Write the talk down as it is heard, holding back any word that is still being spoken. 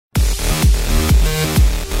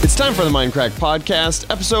time for the Mindcrack Podcast,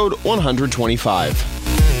 episode 125.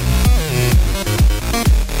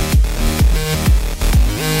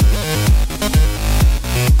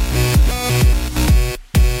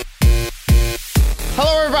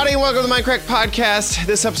 Hello, everybody, and welcome to the Mindcrack Podcast.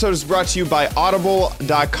 This episode is brought to you by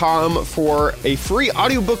Audible.com. For a free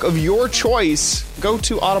audiobook of your choice, go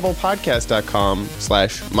to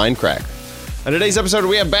audiblepodcast.com/Mindcrack. On today's episode,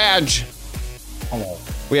 we have Badge. Hello.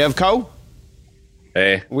 We have Ko.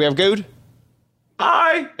 Hey. We have Good.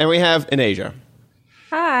 Hi. And we have Inasia.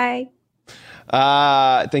 Hi.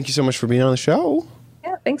 Thank you so much for being on the show.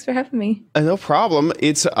 Yeah, thanks for having me. No problem.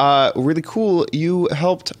 It's really cool. You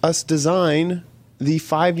helped us design the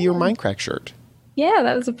 5-year Mindcrack shirt. Yeah,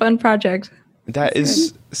 that was a fun project. That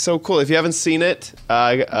is so cool. If you haven't seen it,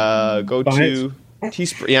 go to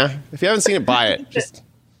Teespring. Yeah, if you haven't seen it, buy it. Just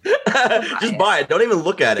buy it. Don't even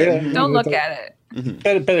look at it. Yeah. Don't look at it.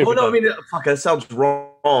 Better Oh no, I mean, fuck, that sounds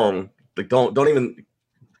wrong. Like, don't even.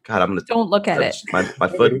 God, I'm gonna. Don't look at it. My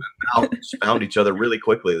foot and mouth just found each other really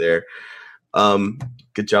quickly there.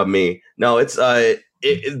 Good job, me. No, it's that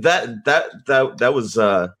was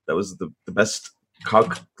the best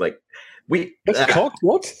cock. Like we. cock?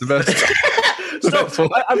 What? So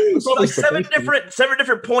I'm like seven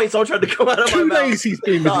different points all tried to come out of my 2 mouth. days he's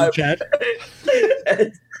been with you, Chad.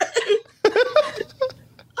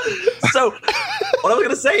 So what I was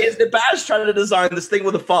gonna say is that Bash tried to design this thing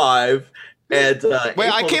with a 5, and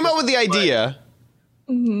Wait, I came up with the idea.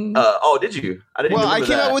 Mhm. Oh, did you? I didn't. Well, I remember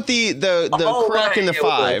came that. up with the crack in the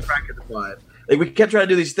 5. Crack in the 5. Like, we kept trying to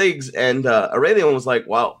do these things, and Aurelian was like,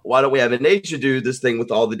 "Wow, why don't we have Inasia do this thing with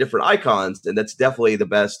all the different icons?" And that's definitely the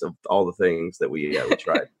best of all the things that we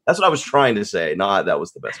tried. That's what I was trying to say. Not that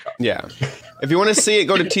was the best copy. Yeah. If you want to see it,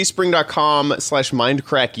 go to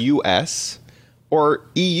teespring.com/MindcrackUS or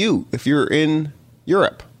EU if you're in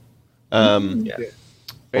Europe. Yeah.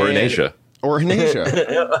 Or in Asia. Or in Asia.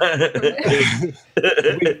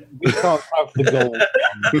 We can't have the gold.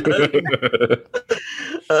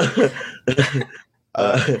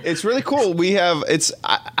 It's really cool. We have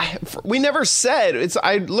we never said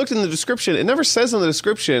I looked in the description. It never says in the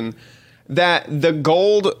description that the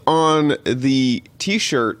gold on the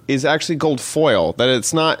t-shirt is actually gold foil, that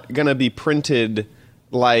it's not going to be printed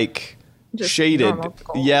like Just shaded normal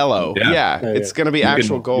gold. yellow. Yeah. Yeah, it's going to be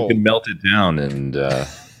actual gold. You can melt it down and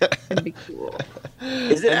It'd be cool. Is it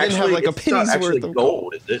And then have, actually like, a it's not penny's actually worth of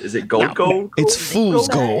gold? Is it gold? Gold? It's fool's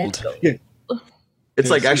gold. It's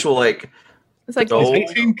like actual like. It's like Gold.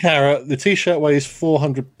 It's 18 carat. The t-shirt weighs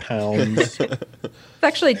 400 pounds. it's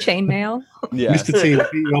actually chainmail. Yeah, Mr. T will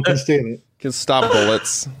beat you up and steal it. can stop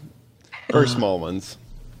bullets or small ones.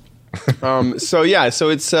 So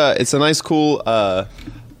it's a nice, cool,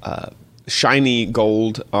 shiny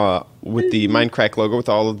gold with the Mindcrack logo with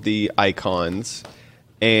all of the icons,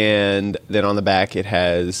 and then on the back it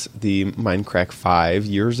has the Mindcrack 5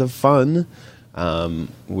 Years of Fun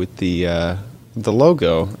with the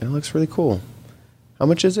logo. It looks really cool. How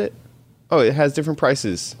much is it? Oh, it has different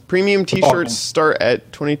prices. Premium T-shirts start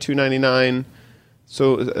at $22.99.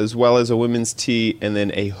 So as well as a women's tee, and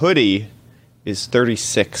then a hoodie is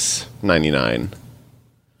 $36.99.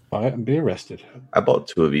 Buy it and be arrested. I bought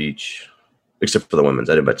 2 of each, except for the women's.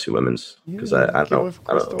 I didn't buy 2 women's because I don't.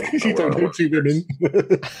 You don't know 2 women.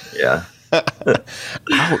 Yeah.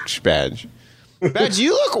 Ouch, Badge. Badge,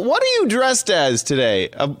 you look. What are you dressed as today?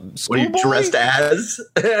 A What are you schoolboy? dressed as?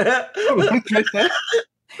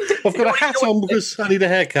 I've got a hat on because I need a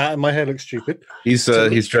haircut and my hair looks stupid. he's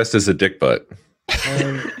dressed as a dick butt.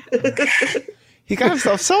 He got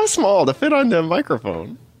himself so small to fit on the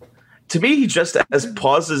microphone. To me, he dressed as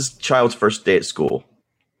Paus's child's first day at school.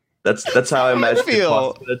 That's how I imagine feel.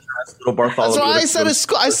 Paus gonna dress little Bartholomew. That's why I said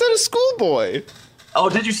I said a schoolboy. Oh,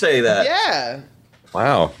 did you say that? Yeah.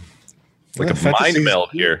 Wow. Like a Fantasy. mind meld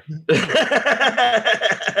here.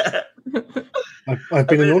 I've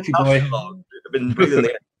been a naughty boy. I've been breathing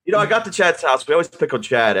the air. You know, I got to Chad's house. We always pick on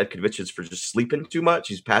Chad at conventions for just sleeping too much.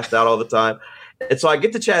 He's passed out all the time. And so I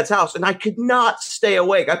get to Chad's house, and I could not stay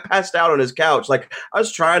awake. I passed out on his couch. Like, I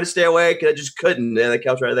was trying to stay awake, and I just couldn't. And the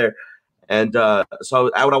couch right there. And so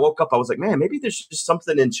when I woke up, I was like, man, maybe there's just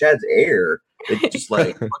something in Chad's air that just,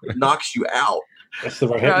 like, fucking knocks you out. That's the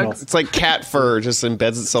right Drugs. head It's like cat fur just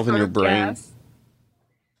embeds itself in your brain.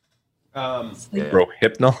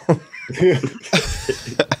 Rohypnol.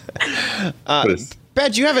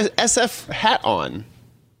 Badge, you have an SF hat on.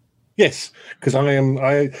 Yes, because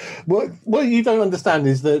what you don't understand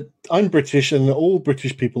is that I'm British and all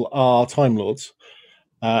British people are Time Lords.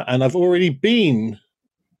 And I've already been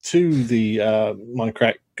to the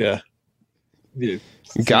Minecraft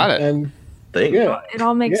Got it. And thing. Yeah. It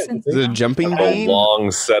all makes Yeah, sense. Is it a jumping A bean?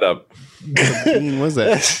 long setup. What bean was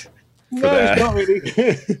that? No, that. it's not really.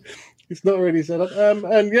 It's not really set up.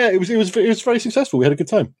 And yeah, it was very successful. We had a good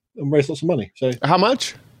time and raised lots of money. So How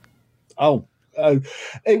much?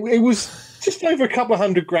 it was just over a couple of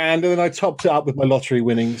 $100,000, and then I topped it up with my lottery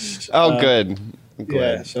winnings. Oh, good. Yeah.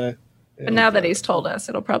 Glad. So. But now that he's told us,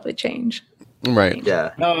 it'll probably change. Right.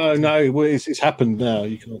 Yeah. No, well, it's happened now.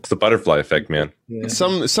 You can. It's the butterfly effect, man. Yeah.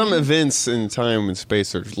 Some events in time and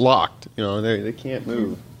space are locked. You know, they can't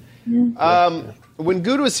move. When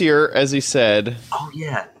Good was here, as he said, Oh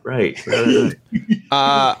yeah. Right.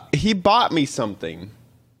 he bought me something.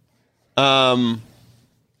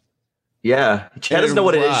 Yeah. Chad doesn't know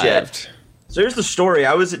what it is yet. arrived. So here's the story.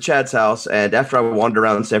 I was at Chad's house, and after I wandered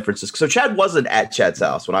around San Francisco, so Chad wasn't at Chad's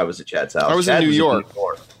house when I was at Chad's house. I was in Chad New York.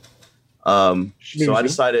 So I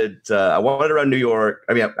decided I wandered around New York.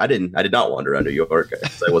 I mean, I did not wander around New York.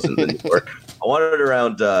 'Cause I wasn't in New York. I wandered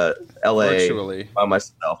around L.A. Virtually. by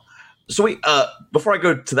myself. So before I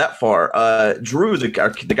go to that far, Drew, the guy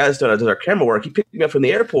that does our camera work, he picked me up from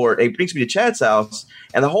the airport and he brings me to Chad's house.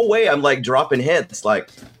 And the whole way, I'm like dropping hints, like,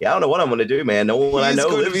 "Yeah, I don't know what I'm going to do, man. No one I He's know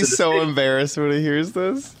going to lives be in the so city." embarrassed when he hears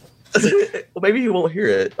this. Well, maybe you won't hear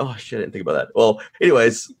it. Oh shit, I didn't think about that. Well,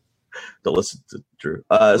 anyways, don't listen to Drew.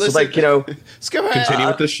 So Listen. like, you know, Continue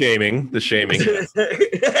with the shaming. The shaming.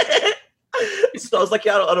 so I was like,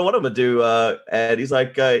 yeah, I don't know what I'm gonna do. And he's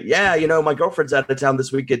like, yeah, you know, my girlfriend's out of town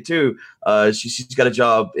this weekend too. She's got a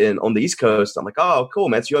job on the East Coast. I'm like, oh, cool,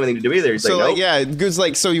 man. So you don't have anything to do either. He's So, like, like, nope. yeah, Good's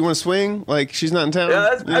like, so you want to swing? Like, she's not in town? Yeah,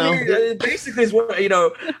 that's, you know? I mean, basically, is what, you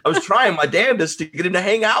know, I was trying my damnedest to get him to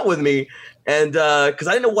hang out with me, and because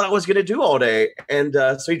I didn't know what I was going to do all day, and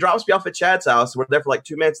so he drops me off at Chad's house. We're there for like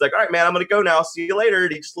 2 minutes. Like, all right, man, I'm going to go now. See you later.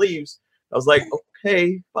 And he just leaves. I was like,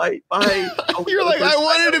 okay, bye. You're like, I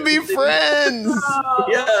wanted to be friends.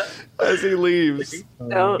 Yeah, As he leaves.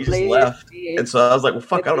 Don't he just leave left. me. And so I was like, well,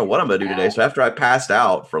 fuck, I don't know what I'm going to do today. So after I passed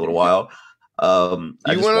out for a little while, I You just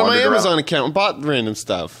went on my wandered around. Amazon account and bought random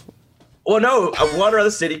stuff. Well, no, I wandered around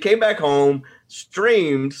the city, came back home,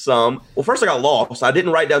 streamed some. Well, first I got lost. I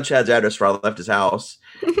didn't write down Chad's address before I left his house,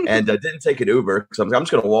 and didn't take an Uber because I'm just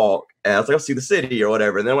going to walk. And I was like, I'll see the city or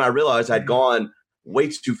whatever. And then when I realized I'd gone way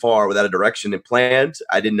too far without a direction and planned,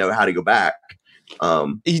 I didn't know how to go back.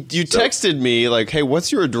 You texted me, like, hey,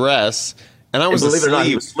 what's your address? And I was believe it or not,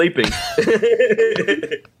 he asleep. was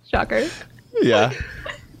sleeping. Shocker. Yeah.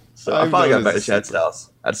 So I I've finally got back to noticed. Chad's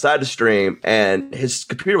house. I decided to stream, and his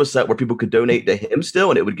computer was set where people could donate to him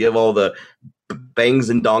still, and it would give all the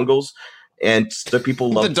bangs and dongles. And so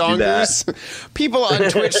people love The to do that. dongers. People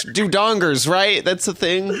on Twitch do dongers, right? That's a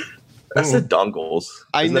thing. I said dongles.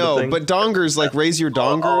 I Isn't that a know, thing? but dongers, like, raise your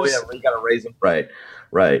dongers. Oh yeah, you gotta raise them. Right.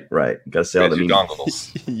 You gotta say all the Raise your mean.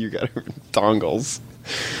 dongles. You got dongles.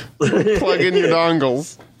 Plug in your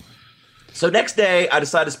dongles. So next day, I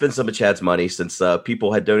decided to spend some of Chad's money since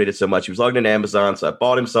people had donated so much. He was logged into Amazon, so I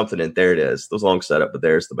bought him something, and there it is. It was a long setup, but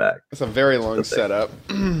there's the bag. It's a very long setup.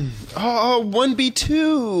 Oh,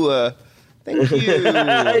 1B2. Thank you.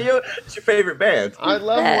 It's your favorite band. I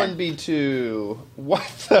love 1B2. What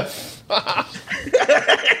the fuck?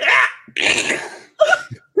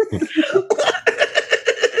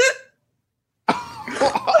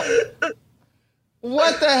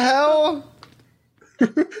 What the hell?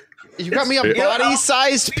 You got me a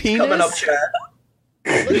body-sized penis? Coming up, Chad.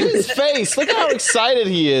 Look at his face. Look how excited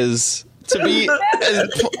he is to be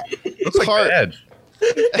Looks like part. Badge.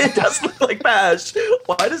 It does look like Bash.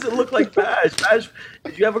 Why does it look like Bash? Bash,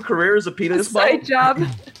 did you have a career as a penis model? Side job.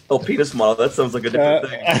 Oh, penis model. That sounds like a different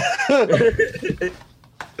thing.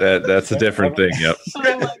 That's a different thing. Yep.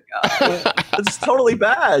 Oh my god. It's totally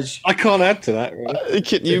Bash. I can't add to that. Really.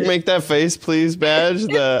 Can you make that face, please, Badge?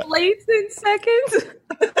 The Inflates in seconds.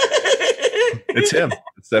 It's him.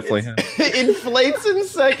 It's definitely him. inflates in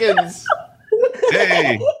seconds.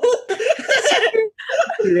 Hey.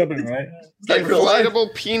 You're rubbing, right? Like real life.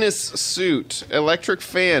 Inflatable penis suit, electric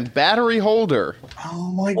fan, battery holder.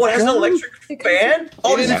 Oh my Oh, it has an god! electric fan?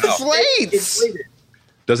 Oh, It does inflates. inflate it?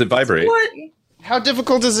 Does it vibrate? What? How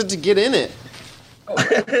difficult is it to get in it?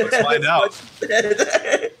 Let's find out. So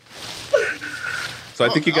I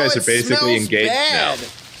think you guys Oh, are it basically smells engaged bad. now.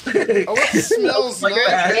 Oh, it smells Like not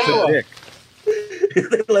bad. It's a good. dick.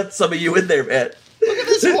 They let some of you in there, man. Look at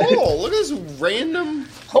this hole. Look at this random.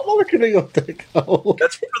 I'm not looking at your dick hole.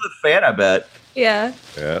 That's for the fan, I bet. Yeah.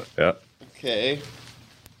 Yeah. Okay.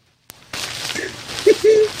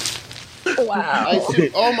 Wow.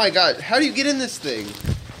 Oh my god. How do you get in this thing?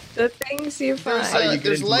 The things you There's, find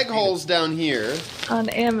there's leg holes down here. on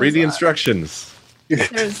Amazon. Read the instructions.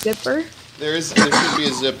 There's a zipper. There should be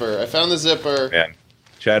a zipper. I found the zipper. Man,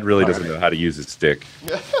 Chad really doesn't know how to use his stick.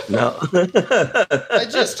 No. I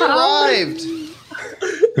just arrived.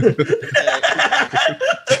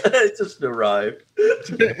 It just arrived.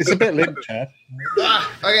 It's a bit limp, Chad.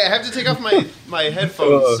 Okay, I have to take off my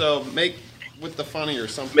headphones. So make with the funny or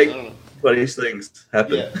something. Make- I don't know. Funniest things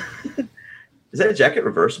happen. Yeah. Is that jacket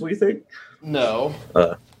reversible, you think? No.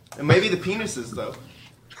 Uh. And maybe the penises though.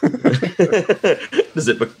 Does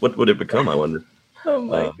it? What would it become? I wonder. Oh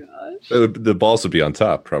my Uh, gosh. The balls would be on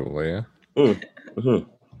top, probably. Yeah. Mm-hmm.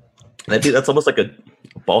 That's almost like a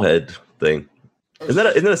ball head thing. Isn't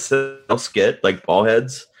that a self skit like ball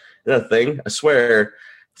heads? Is that a thing? I swear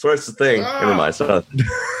it's a thing. Never mind. It's not.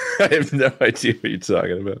 I have no idea what you're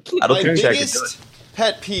talking about. I don't My think Chad can do it. biggest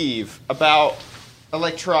pet peeve about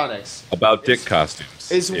electronics About dick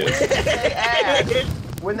costumes. is Yeah.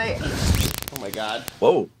 when they oh my god,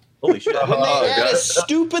 Whoa! Holy shit! when they add a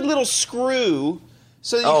stupid little screw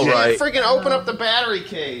so that you Oh, can't right. freaking open up the battery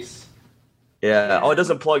case. Yeah. Oh, it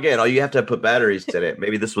doesn't plug in. Oh, you have to put batteries in it.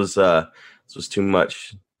 Maybe this was too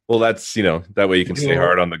much. Well, that's that way you can stay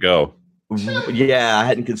hard on the go. Yeah, I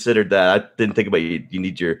hadn't considered that. I didn't think about you. You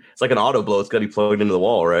need your. It's like an auto blow. It's got to be plugged into the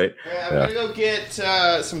wall, right? Yeah, I'm gonna go get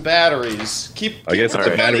some batteries. I guess if with the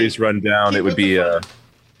funny. batteries run down, Keep it would with be the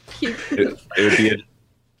it would be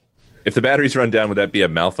if the batteries run down, would that be a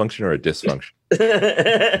malfunction or a dysfunction?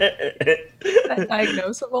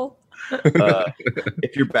 Diagnosable.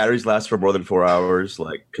 If your batteries last for more than 4 hours,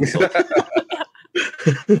 like consult.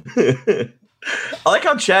 I like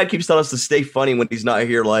how Chad keeps telling us to stay funny when he's not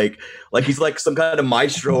here, like he's like some kind of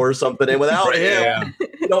maestro or something, and without him,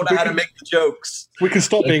 we don't know how to make the jokes. We can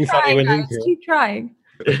stop being funny when guys. he's here. Keep trying.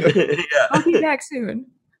 Yeah. I'll be back soon.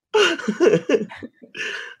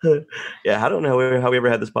 Yeah, I don't know how we ever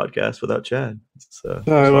had this podcast without Chad. It's, No,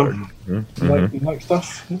 hard. like, you like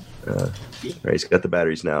stuff. Right, he's got the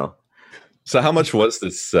batteries now. So how much was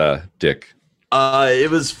this dick?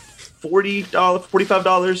 It was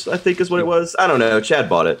 $45, I think is what it was. I don't know. Chad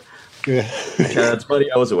bought it. Yeah. Chad's money.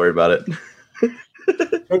 I wasn't worried about it.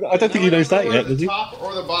 I don't think he knows that yet, The does he? top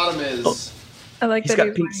or the bottom is. I like He's that got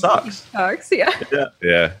pink wearing socks. Socks, yeah.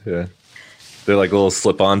 Yeah. They're like little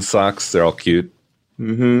slip-on socks. They're all cute.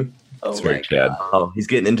 Mm-hmm. Oh It's very my Chad. God. Oh, he's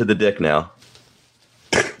getting into the dick now.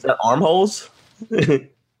 Is that armholes?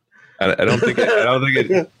 I don't think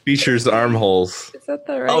it features armholes. Is that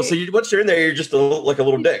the right? Oh, so once you're in there, you're just like a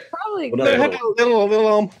little dick. Probably. Well, It no. had a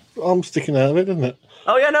little arm sticking out of it, didn't it?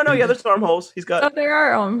 Oh yeah, no, yeah. There's armholes. He's Oh, got there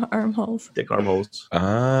are armholes. dick armholes.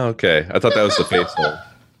 Ah, okay. I thought that was the face hole.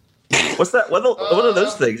 What's that? What are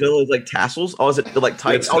those things? Are those like tassels? Oh, is it like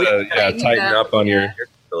tight? It's, Oh yeah, tighten up on your.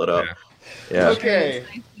 fill it up. Yeah. Yeah. Okay.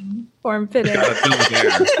 Form fitting. Gotta fill it there.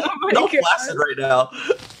 Oh my Don't God. flaccid right now.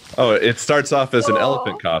 Oh, it starts off as an Aw.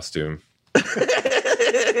 elephant costume. And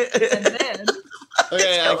then.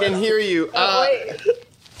 Okay, I can hear you. Oh, wait.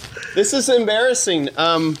 This is embarrassing.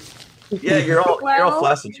 Yeah, you're all Well-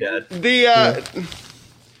 flaccid, Chad. The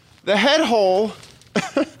head hole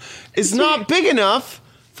is not big enough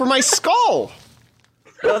for my skull.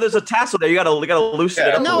 No, there's a tassel there. You gotta loosen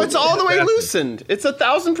it up. a No, little it's bit. all the way loosened. It's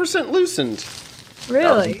 1,000% loosened.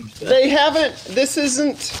 Really? They haven't. This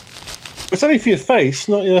isn't. It's only for your face,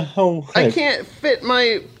 not your whole head. I can't fit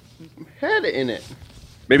my head in it.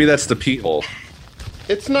 Maybe that's the pee hole.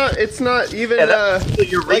 It's not. It's not even. Yeah,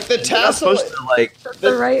 you're like the you're not tassel. supposed to like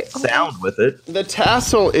The right. sound with it. The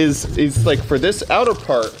tassel is like for this outer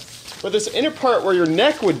part, but this inner part where your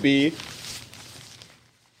neck would be.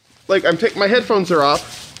 Like my headphones are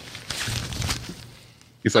off.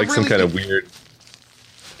 He's like I'm some really kind of weird.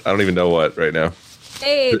 I don't even know what right now.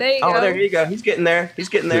 Hey, there you go. Oh, there you go. He's getting there. He's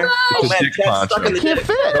getting there. Oh It's a man, dick Chad's stuck in the Can't dick.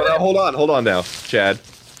 fit. No, hold on now, Chad.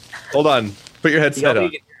 Hold on. Put your headset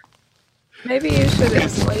on. Maybe you should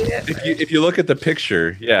inflate it. If you look at the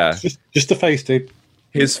picture, yeah, Just the face, dude.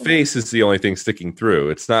 his face is the only thing sticking through.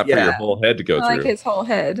 It's not for your Yeah. whole head to go I like through. his whole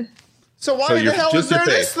head. So why So the you're hell is just your there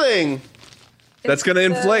this face. thing? That's gonna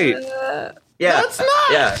inflate. Yeah, No, it's not.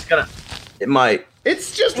 Yeah, it's gonna. It might.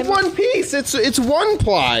 It's just one piece. It's one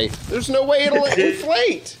ply. There's no way it'll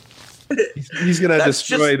inflate. He's gonna That's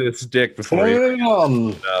destroy this dick before he. Hang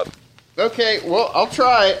on. Okay, well I'll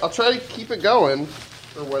try. I'll try to keep it going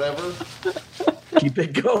or whatever. Keep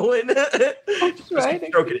it going. Just Right. keep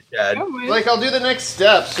stroking it, Chad. Like I'll do the next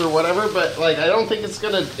steps or whatever, but like I don't think it's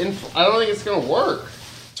gonna. I don't think it's gonna work.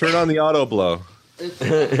 Turn on the auto blow. I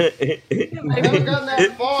haven't gotten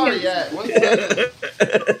that far yet. One second.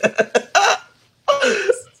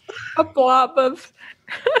 A blob of.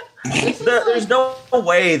 There's no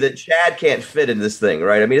way that Chad can't fit in this thing,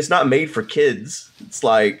 right? I mean, it's not made for kids. It's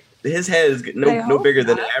like his head is I no hope bigger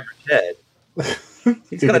than not. an average head.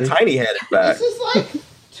 He's got a tiny head, in fact. This is like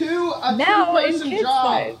Now in kids'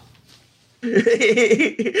 size.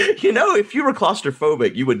 You know, if you were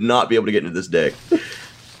claustrophobic, you would not be able to get into this dick.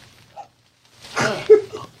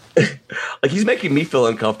 Like, he's making me feel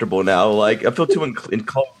uncomfortable now. Like, I feel too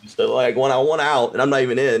enclosed. Like, when I want out, and I'm not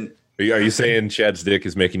even in. Are you saying Chad's dick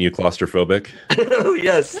is making you claustrophobic?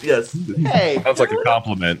 Yes. Hey, Sounds like a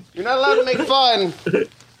compliment. you're not allowed to make fun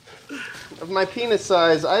of my penis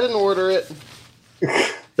size. I didn't order it.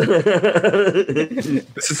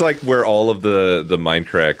 This is like where all of the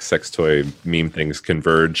Minecraft sex toy meme things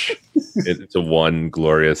converge into one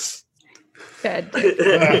glorious Dead.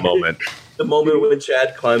 moment. The moment when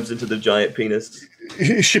Chad climbs into the giant penis.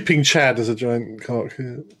 Shipping Chad as a giant cock.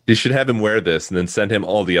 Yeah. You should have him wear this and then send him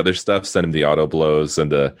all the other stuff. Send him the auto blows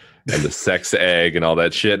and the sex egg and all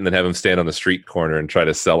that shit, and then have him stand on the street corner and try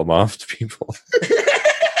to sell them off to people.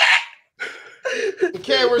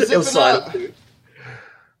 Okay, we're He'll zipping sign up.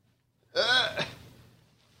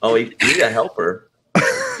 Oh, you need a helper. I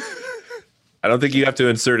don't think you have to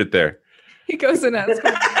insert it there. He goes and asks.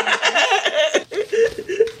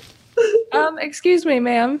 Excuse me,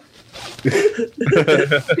 ma'am.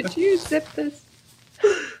 Could you zip this?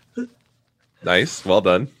 Nice, well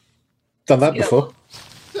done. Done that before.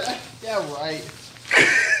 Yeah, right.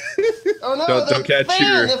 Oh no! Don't catch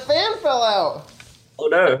your- The fan fell out. Oh,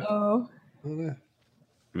 no. Oh.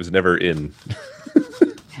 It was never in.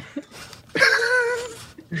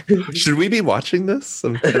 Should we be watching this?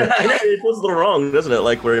 It feels a little wrong, doesn't it?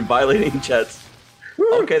 Like, we're violating Chad's.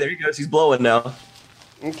 Okay, there he goes. He's blowing now.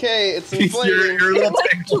 Okay, it's You're inflating. a little It's like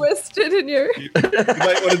tangled. twisted in your. You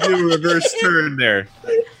might want to do a reverse turn there.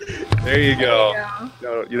 There you go.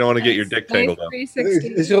 You don't want to get your dick tangled up.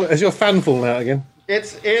 360. Is your fan falling out again?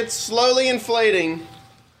 It's slowly inflating.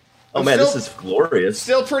 Oh, man, this is glorious.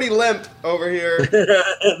 Still pretty limp over here.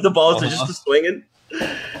 The balls are just swinging.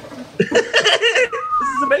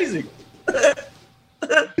 This is amazing.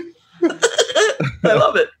 I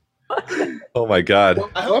love it. Oh my god, I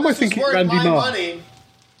Why hope am I this is thinking worth Randy my Marsh? money.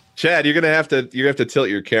 Chad, you're gonna have to tilt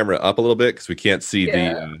your camera up a little bit because we can't see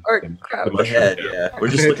Yeah. Or crouch. My head, yeah. We're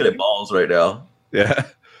just looking at balls right now. yeah.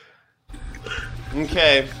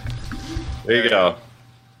 Okay. There you go.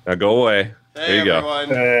 Now go away. Hey, There you go.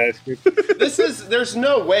 everyone. There's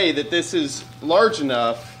no way that this is large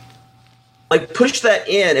enough. Like, push that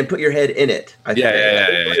in and put your head in it. I think.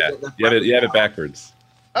 Yeah. You have it backwards.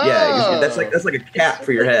 Yeah, that's like a cap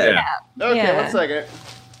for your head. Yeah. Okay, Yeah. 1 second.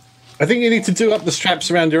 I think you need to do up the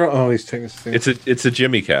straps around your. Oh, he's taking this thing. It's a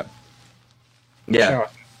Jimmy cap. Yeah,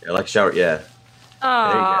 like shower. Yeah.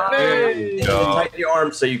 Aw. There you go. go. Tighten your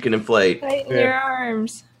arms so you can inflate. Tighten your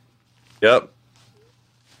arms. Yep.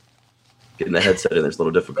 Getting the headset in there's a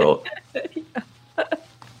little difficult.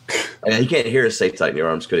 Yeah, he can't hear us say tighten your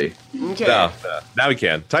arms, could he? Okay. No. Now we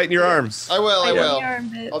can tighten your arms. I will. Tighten will. your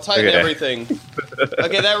armpit. I'll tighten Okay. everything.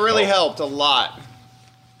 Okay, that really helped a lot.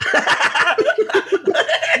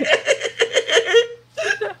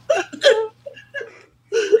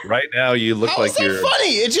 Right now, you look How like is that you're.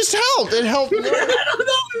 funny? It just helped. It helped. I don't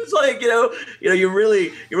know. It's like, you know, you really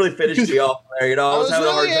finished me off there. You know, I was having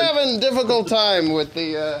a hard really time. having a difficult time with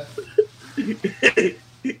the.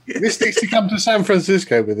 This needs to come to San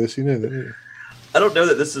Francisco with us. You know that. don't you? I don't know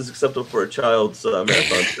that this is acceptable for a child's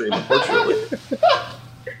marathon stream, unfortunately.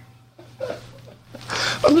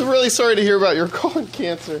 I'm really sorry to hear about your colon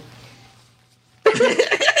cancer.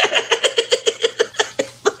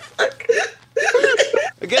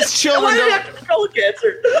 I guess children Why do you don't. have to colon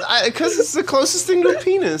cancer? Because it's the closest thing to a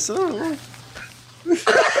penis. I don't know.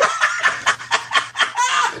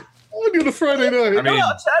 On a Friday night. I mean, No,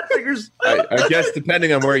 Chad figures I guess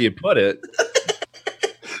depending on where you put it.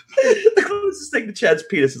 the closest thing to Chad's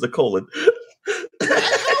penis is a colon. How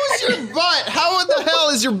is your butt? How in the hell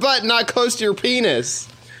is your butt not close to your penis?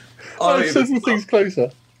 Oh, several things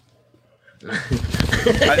closer.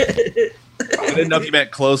 I didn't know if you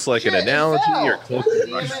meant close like an Shit, it analogy fell. or close in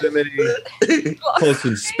proximity, close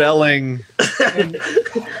in spelling.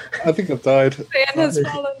 I think I've died. Fan has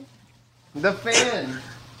fallen. The fan.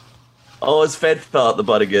 Oh, his fan fell out the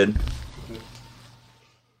butt again.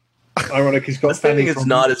 Ironic, he's got This thing fanny is problems.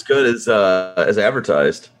 not as good as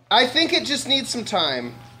advertised. I think it just needs some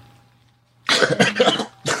time.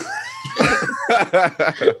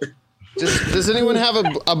 Does anyone have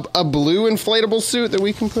a blue inflatable suit that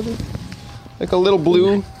we can put in? Like a little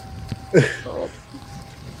blue? The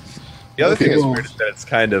other thing is Well- weird is that it's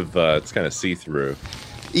kind of see through.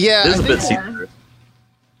 Yeah, This is I a bit think, see-through.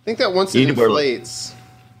 I think that once You it need to wear- inflates,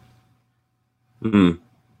 Hmm.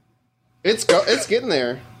 it's getting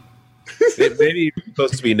there. Maybe you're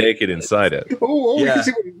supposed to be naked inside it. Oh, Yeah.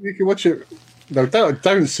 you can watch it. No,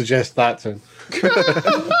 don't suggest that to him.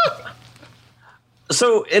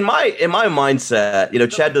 So in my mindset,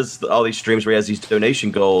 Chad does all these streams where he has these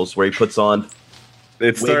donation goals where he puts on.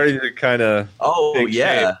 It's starting to kind of. Oh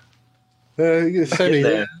yeah. Semi,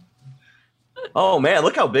 There. Oh man,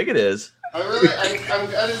 look how big it is. I'm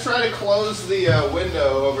gonna try to close the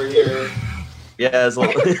window over here. Yeah, it's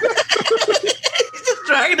like he's just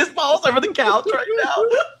dragging his balls over the couch right now.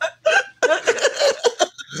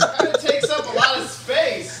 It takes up a lot of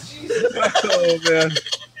space. Jesus. Oh man.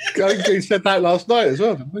 he said that last night as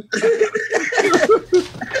well, didn't we?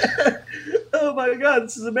 Oh my god,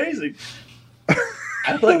 this is amazing.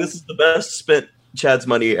 I feel like this is the best spent Chad's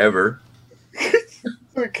money ever.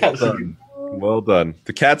 Cats are Well done.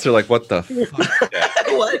 The cats are like, what the fuck?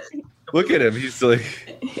 What? Look at him. He's like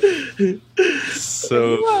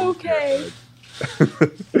so. You okay?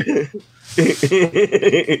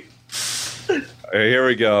 All right, here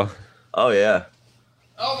we go. Oh yeah.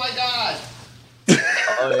 Oh my god.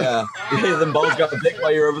 Oh yeah. Them balls got big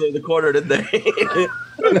while you were over there in the corner, didn't they?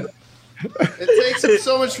 It takes up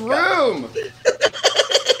so much room.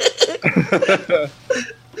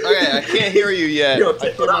 Okay, I can't hear you yet. Yo, I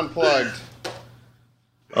take put it it out. unplugged.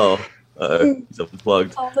 Oh, he's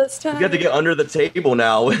unplugged. All this time. You have to get under the table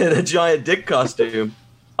now in a giant dick costume.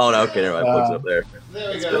 Oh no, okay, never mind. Plug's up there.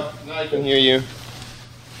 There we go. Now I can hear you.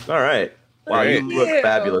 All right. Wow, you Great. look Ew.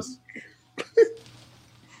 fabulous.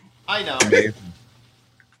 I know.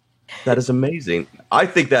 That is amazing. I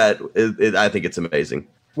think I think it's amazing.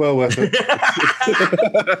 well worth it.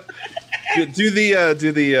 Do the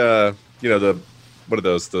the what are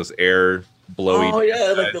those air blowy? Oh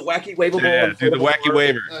yeah, like the wacky waveable. Yeah, do the wacky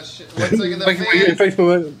waver. Oh, shit. One second, the Thank fan, you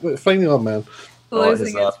for flaming on, man.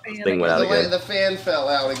 Losing this its thing went out the, again. the fan fell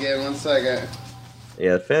out again. 1 second.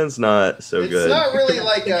 Yeah, the fan's not so It's good. not really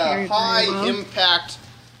like a Very high well. impact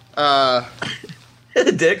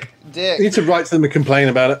Dick. You dick. need to write to them and complain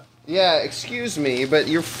about it. Yeah, excuse me, but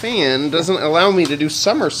your fan doesn't allow me to do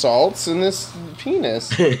somersaults in this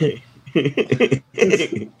penis.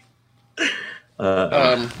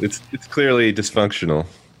 It's clearly dysfunctional.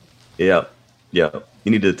 Yeah. You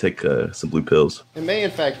need to take some blue pills. It may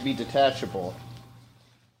in fact be detachable.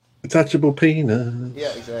 Detachable penis.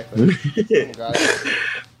 Yeah, exactly.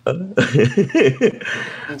 Oh,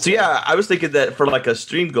 God. So yeah, I was thinking that for like a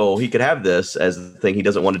stream goal, he could have this as the thing he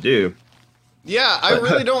doesn't want to do. Yeah, I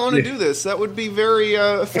really don't want to do this. That would be very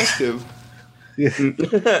effective.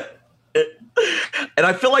 And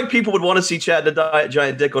I feel like people would want to see Chad in a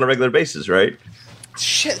giant dick on a regular basis, right?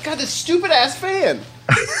 Shit, God, this stupid ass fan.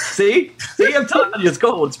 See, I'm telling you, it's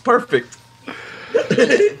gold. It's perfect.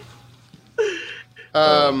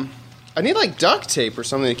 I need like duct tape or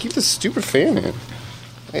something to keep this stupid fan in.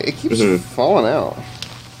 It keeps falling out.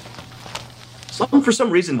 For some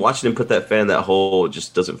reason, watching him put that fan in that hole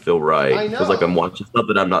just doesn't feel right. I It feels like know. I'm watching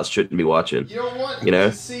something shouldn't be watching. You don't want You know?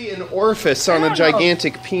 to see an orifice on a don't know.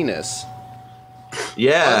 gigantic penis.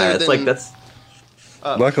 Yeah, Other it's than- like that's.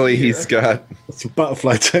 Luckily, he's got. It's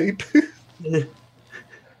butterfly tape.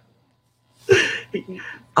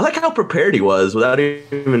 I like how prepared he was without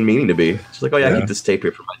even meaning to be. Just like, oh yeah, I Yeah. need this tape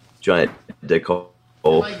here for my giant dick hole.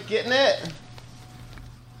 Am I getting it?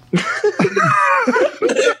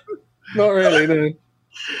 Not really, no.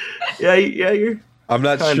 Yeah, you're. I'm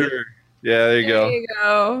not Kinda. sure. Yeah, there you There go. you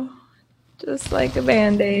go. Just like a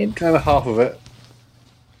band-aid. Kind of half of it.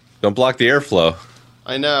 Don't block the airflow.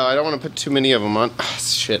 I know. I don't want to put too many of them on. Ah,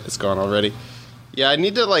 shit, it's gone already. Yeah, I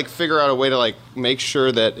need to like figure out a way to like make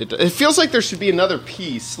sure that it feels like there should be another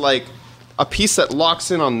piece, like a piece that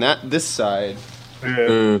locks in on this side.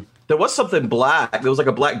 There was something black. There was like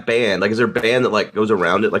a black band. Like, is there a band that like goes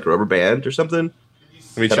around it, like a rubber band or something?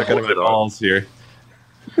 Let me check out my balls here.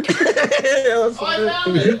 Oh, I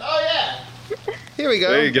found it. Oh yeah. Here we go.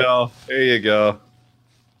 There you go. There you go.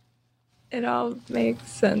 It all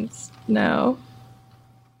makes sense now.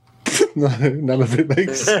 No, none of it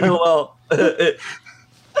makes sense. Well, There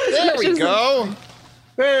we go.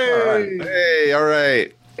 Hey! Hey, all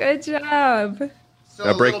right. Good job. Still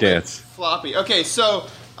Now a little bit breakdance. floppy. Okay, so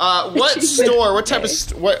what store? What type of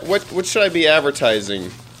what should I be advertising?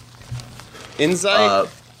 Insight.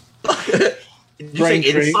 did you say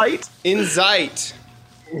Braintree. Insight? Insight.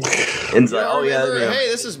 Insight. Oh yeah. Remember, yeah. hey,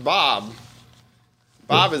 this is Bob.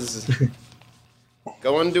 Bob is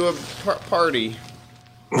going to a party.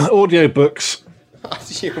 Audio books.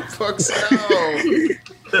 You books,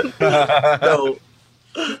 no.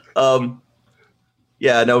 No.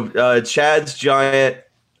 Yeah. No. Chad's giant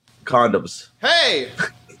condoms. Hey,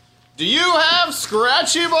 do you have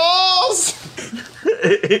scratchy balls?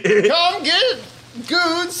 Come get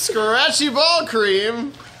good scratchy ball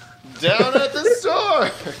cream. Down at the store.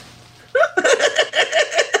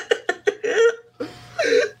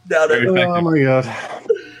 Down Very at, Oh my god.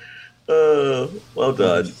 well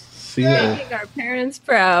done. See you. Making our parents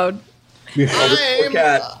proud. I'm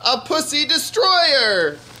cat. a pussy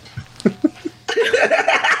destroyer.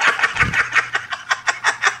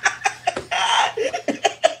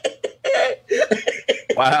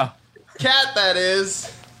 Wow. Cat, that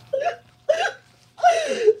is.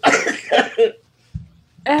 I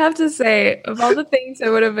have to say, of all the things I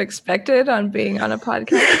would have expected on being on a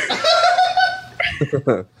podcast,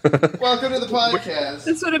 Welcome to the podcast.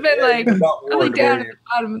 this would have been like Not really warned, down were at the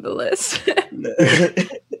bottom of the list.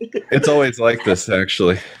 It's always like this,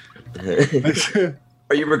 actually.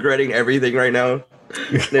 Are you regretting everything right now?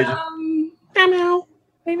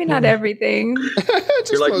 Maybe not everything.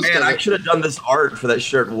 Just You're like, most man, of I it. should have done this art for that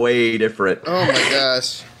shirt way different. Oh my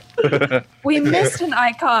gosh. We missed an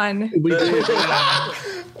icon. We did.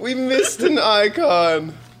 We missed an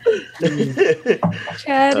icon.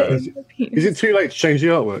 Chad Is it too late to change the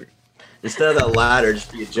artwork? Instead of that ladder,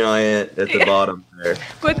 just be a giant at the bottom there.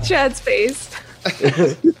 with Chad's face.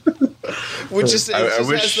 Which just, I has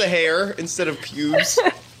wish- the hair instead of pubes.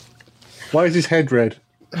 Why is his head red?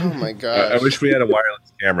 Oh my I gosh. wish we had a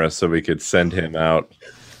wireless camera so we could send him out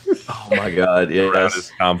Oh my god, around yes. his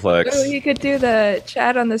complex. Oh, he could do the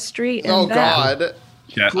Chad on the street. And Oh that. god.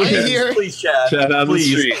 Chat, I hear- Please, Chad. chat on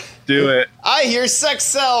please. the street. Do it. I hear sex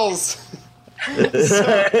cells.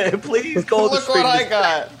 Please go on the Look street. what I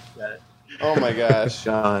got. Oh my gosh.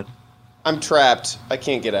 God. I'm trapped. I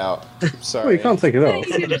can't get out. I'm Oh, sorry. you can't take it Yeah, off.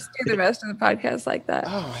 you could just do the rest of the podcast like that.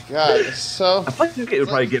 Oh my god. So I think it would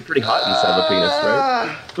probably get pretty hot inside of a penis,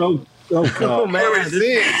 right? Oh, oh Oh god. man, this is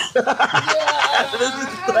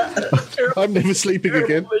I'm never sleeping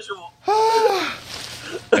again. visual.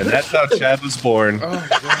 And that's how Chad was born.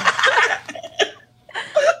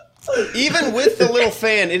 Even with the little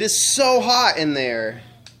fan, it is so hot in there.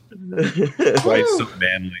 Quite so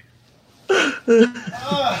manly.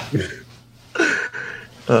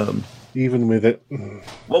 Even with it.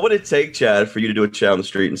 What would it take, Chad, for you to do a chat on the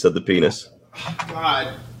street instead of the penis?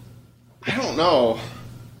 God. I don't know.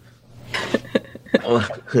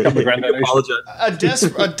 Apologize.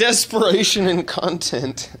 A desperation in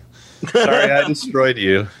content. Sorry, I destroyed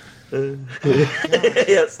you.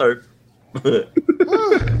 Yeah, sorry. Well,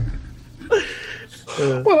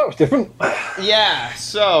 that was different. Yeah,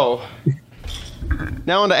 so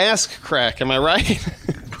now on to Ask Crack, am I right?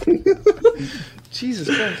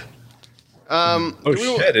 Jesus Christ. Oh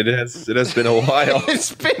shit! It has been a while.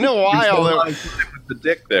 It's been a while that With the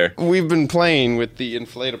dick there. we've been playing with the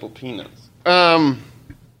inflatable peanuts.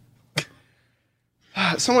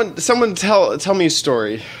 Someone tell me a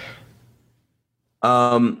story. The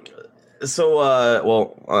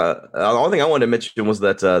only thing I wanted to mention was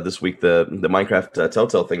that this week the Minecraft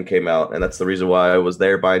Telltale thing came out, and that's the reason why I was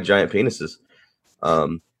there buying giant penises.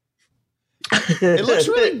 It looks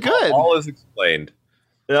really good. All is explained.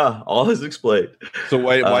 Yeah, all is explained. So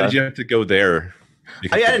why did you have to go there?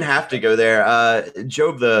 I didn't have to go there.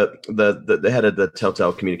 Job, the head of the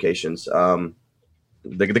Telltale Communications, the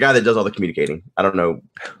guy that does all the communicating. I don't know.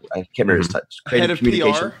 I can't remember his title. Head of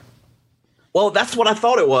PR. Well, that's what I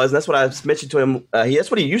thought it was. And that's what I mentioned to him.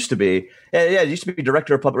 That's what he used to be. Yeah, he used to be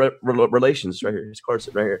director of public relations. Right here, his card's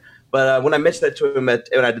sitting right here. But when I mentioned that to him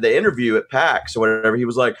when I did the interview at PAX or whatever, he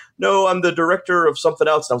was like, "No, I'm the director of something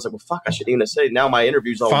else." And I was like, "Well, fuck, I shouldn't even say. Now my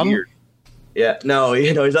interview's all Fun? weird." Yeah, no,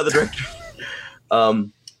 he's not the director.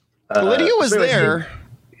 Lydia was so anyways, there.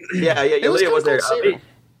 Yeah, It was Lydia was there. kinda cool to see her.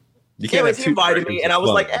 You Yeah, have he two invited me, and I was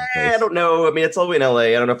like, I don't know. I mean, it's all in LA.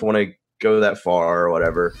 I don't know if I want to go that far or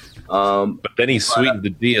whatever. But then he sweetened the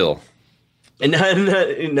deal. And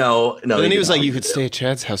no. And then he was did like, not. "You could stay at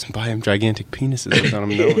Chad's house and buy him gigantic penises without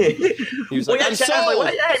him knowing." He was Well, like, yeah, "I'm Chad was sold."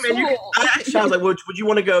 like, hey, man, I was like, would you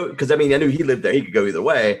want to go? Because I mean, I knew he lived there. He could go either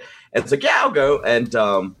way. And it's like, yeah, I'll go. And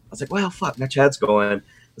I was like, well, fuck, now Chad's going.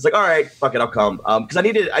 It's like, all right, fuck it, I'll come. Because I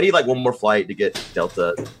need like one more flight to get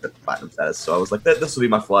Delta platinum status. So I was like, this will be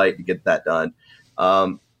my flight to get that done.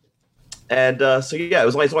 So yeah,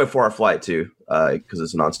 it's only a 4-hour flight too, because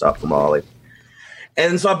it's nonstop from Raleigh.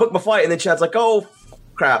 And so I booked my flight, and then Chad's like, "Oh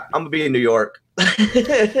crap, I'm gonna be in New York."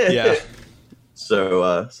 Yeah.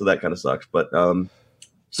 So that kind of sucks, but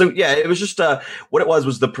so yeah, it was just what it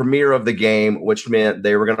was the premiere of the game, which meant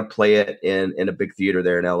they were gonna play it in a big theater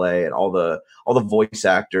there in LA, and all the voice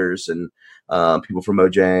actors and people from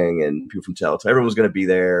Mojang and people from Telltale, everyone was gonna be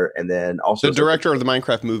there, and then also The director of the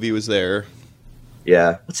Minecraft movie was there.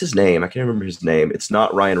 Yeah, what's his name? I can't remember his name. It's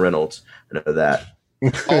not Ryan Reynolds. I know that.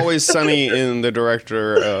 Always Sunny in the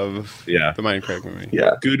director of Yeah. the Minecraft movie.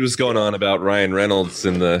 Yeah. Good was going on about Ryan Reynolds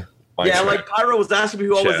in the Yeah, like Pyro was asking me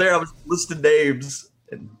who all was Chat. there. I was listing names.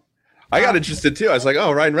 And I got interested too. I was like,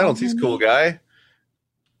 oh, Ryan Reynolds, he's a cool guy.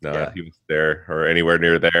 No, Yeah. he was there or anywhere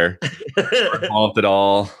near there. Not involved at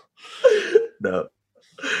all. no.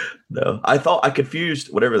 I thought I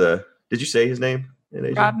confused whatever Did you say his name? In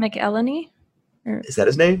Asia? Rob McElhenney? Is that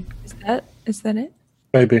his name? Is that it?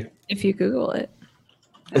 Maybe. If you Google it.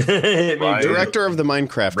 Right. Director of the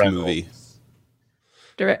Minecraft Reynolds. movie.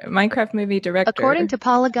 Minecraft movie director. According to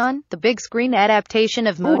Polygon, the big screen adaptation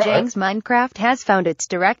of Mojang's Minecraft has found its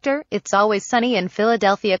director, It's Always Sunny in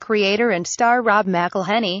Philadelphia creator and star Rob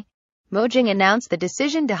McElhenney. Mojang announced the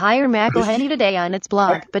decision to hire McElhenney today on its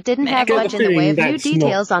blog, but didn't have get the much in the way of feeling new that's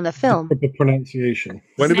details on the film. The pronunciation.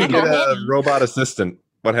 When did we get a McElhenney. robot assistant?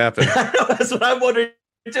 What happened? That's what I'm wondering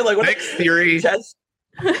too. Like, what Thanks, Theory. Chess?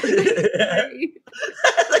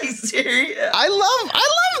 Like Siri. I love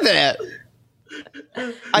that.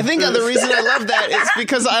 I think the reason I love that is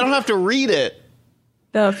because I don't have to read it.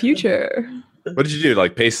 The future. What did you do?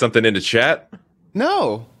 Like paste something into chat?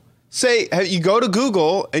 No. Say you go to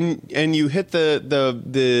Google and you hit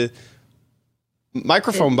the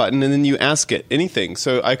microphone button and then you ask it anything.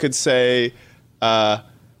 So I could say, how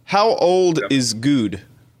old is Good?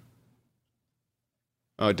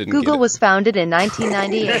 Oh, it didn't. Google get it. was founded in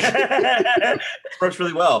 1998. Works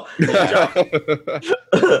really well. Good job.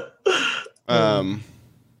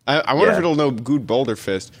 I wonder if Yeah. it'll know Good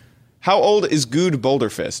Boulderfist. How old is Good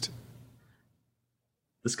Boulderfist?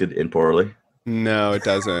 This could end poorly. No, it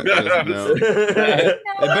doesn't. It doesn't know.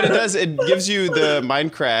 But it does. It gives you the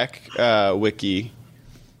Minecraft wiki.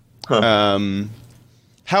 Huh.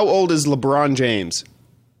 How old is LeBron James?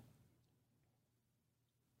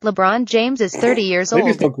 LeBron James is 30 years Maybe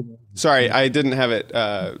it's old. not- Sorry, I didn't have it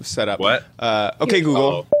set up. What? Okay,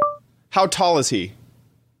 Google. How tall is he?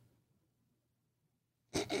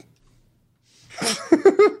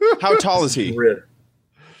 How tall is he?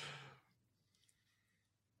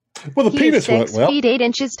 Well, the He is penis worked 6 well. feet 8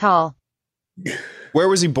 inches tall. Where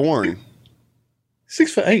was he born?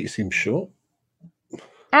 6'8" seems short.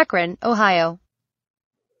 Akron, Ohio.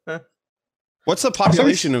 What's the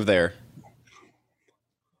population of there?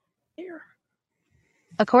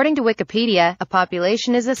 According to Wikipedia, a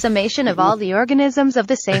population is a summation of all the organisms of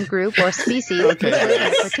the same group or species who Okay. live in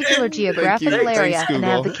a particular geographic Thanks, area and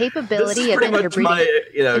have the Google. This capability is of pretty much interbreeding. my in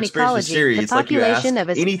experience with ecology, Siri. the It's like you ask population of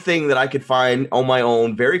a- anything that I could find on my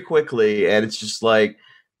own very quickly, and it's just like,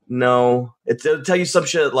 no. It'll tell you some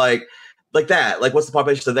shit like that. Like, what's the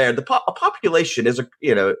population of there? A population is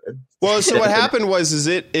Well, so what happened was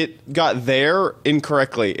it got there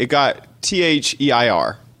incorrectly. It got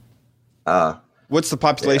THEIR. What's the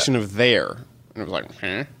population of there? And it was like,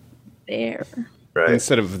 huh? There. right.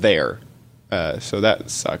 Instead of there. So that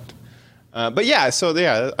sucked. But yeah, so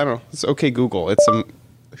yeah, I don't know. It's okay, Google. It's some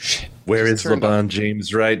shit. Where is Just turned LeBron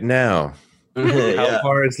James right now? How Yeah.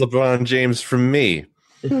 far is LeBron James from me?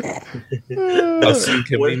 How soon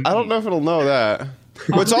can we I don't know if it'll know that.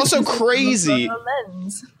 What's also crazy The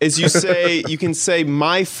lens. is you can say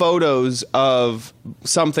my photos of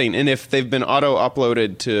something, and if they've been auto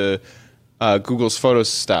uploaded to Google's Photos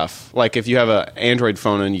stuff, like if you have an Android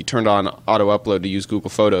phone and you turned on auto upload to use Google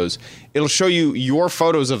Photos, it'll show you your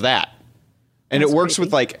photos of that, and That's it works creepy.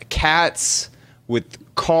 with like cats, with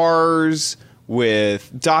cars,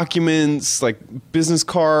 with documents, like business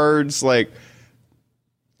cards, like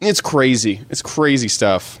it's crazy. It's crazy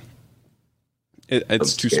stuff. It's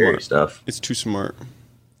Some too scary smart. stuff. It's too smart.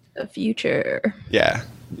 The future. Yeah,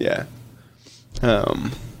 yeah.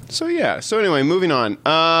 So yeah. So anyway, moving on.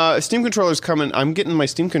 Steam controller's coming. I'm getting my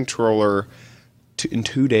Steam controller in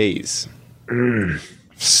 2 days.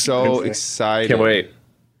 So excited! Can't wait.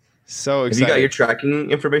 So Have excited! you got your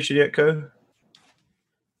tracking information yet, Co?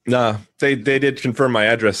 Nah, they did confirm my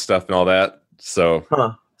address stuff and all that. So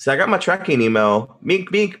Huh. See, I got my tracking email. Me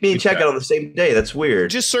and Chad got it on the same day. That's weird.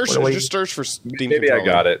 just search. What- Just search for Steam. maybe controller. I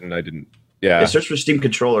got it and I didn't. Yeah, Yeah. search for Steam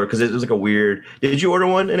controller because it was like a weird. Did you order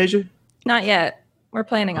one in Asia? Not yet. We're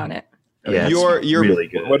planning on it. Yeah, it's You're- really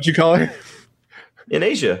good. What'd you call her? In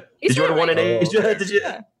Asia? Did you order one in Asia? Did you?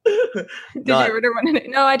 Did you order one?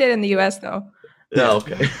 No, I did in the U.S. though. No.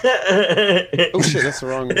 Okay. Oh shit! That's the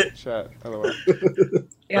wrong chat. Otherwise,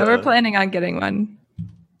 Yeah, we're planning on getting one.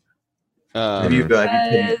 Have you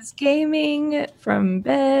Because gaming from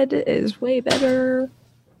bed is way better.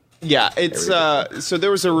 yeah, it's so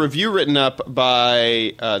there was a review written up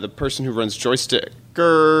by the person who runs Joystick.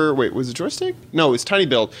 Wait, was it Joystick? No, it was Tiny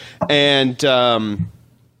Build, and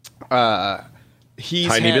he's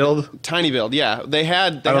Tiny Build? Tiny Build, yeah. They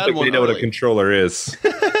had. I don't think one they know what a early. controller is.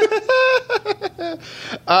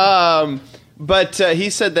 But he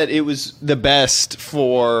said that it was the best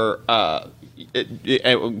for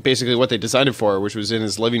basically what they designed it for, which was in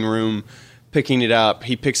his living room, picking it up.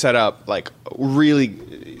 He picks that up like really.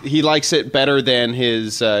 He likes it better than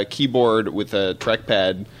his keyboard with a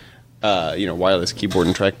trackpad, wireless keyboard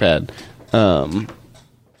and trackpad.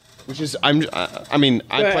 Which is, I plan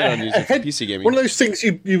on using it for PC gaming. One of those things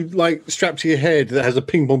you like strap to your head that has a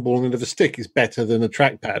ping pong ball and a stick is better than a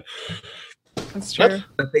trackpad. That's true.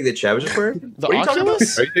 I think that Chad was just wearing. The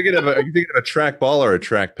Oculus? Are you thinking of a trackball or a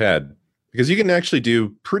trackpad? Because you can actually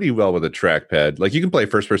do pretty well with a trackpad. Like you can play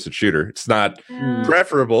first-person shooter. It's not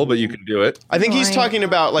preferable, but you can do it. I think he's talking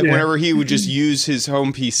about whenever he would just use his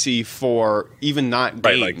home PC for even not games.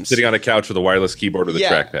 Right, like sitting on a couch with a wireless keyboard with a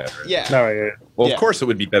trackpad. Yeah. No, Of course it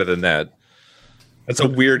would be better than that. That's a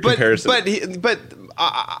weird comparison. But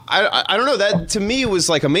I don't know. That to me was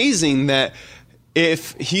like amazing that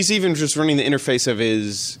if he's even just running the interface of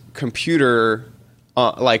his computer,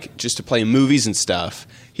 like just to play movies and stuff,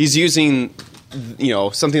 he's using,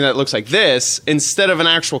 something that looks like this instead of an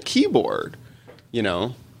actual keyboard, Yeah.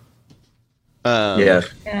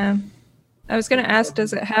 Yeah. I was going to ask,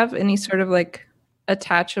 does it have any sort of like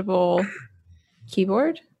attachable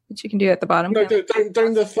keyboard that you can do at the bottom? don't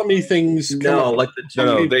the funny things. No, like the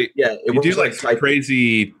you do like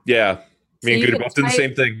crazy. Yeah, me and you Gouda can both did the type-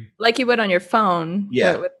 same thing. Like you would on your phone.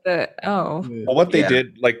 Yeah. But with the Well, what they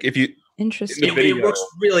did, like if you interesting. In the video. It works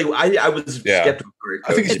really. I was skeptical.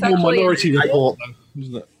 I think it's It's more actually- Minority Report, though,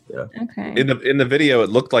 isn't it? Okay. in the video, it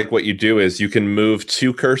looked like what you do is you can move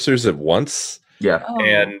two cursors at once, Yeah. Oh.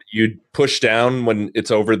 and you push down when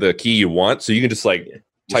it's over the key you want. So you can just like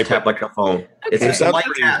Just tap like a phone. It's Okay. just a light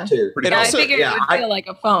tap too. It I also- figured it would feel like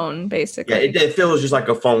a phone, basically. Yeah, it feels just like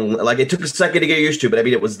a phone. Like it took a second to get used to, but I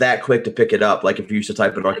mean, it was that quick to pick it up. Like if you used to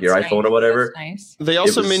type it on your That's iPhone nice. or whatever. That's nice. They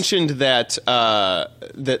also was- mentioned that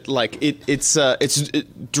it's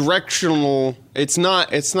directional. It's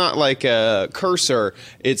not like a cursor.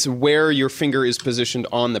 It's where your finger is positioned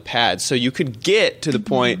on the pad. So you could get to the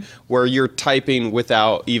point where you're typing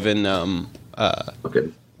without even Okay.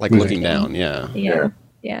 looking down. Yeah.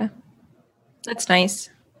 Yeah. That's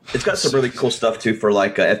nice. It's got some really cool stuff too for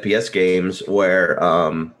like FPS games where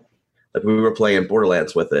like we were playing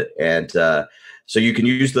Borderlands with it, and so you can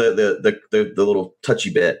use the little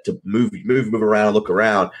touchy bit to move around, look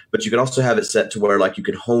around, but you can also have it set to where like you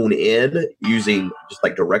can hone in using just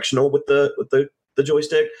like directional with the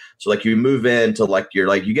joystick. So like you move in to like you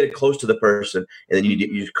get it close to the person, and then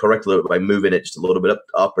you correct it by moving it just a little bit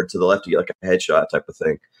up or to the left to get like a headshot type of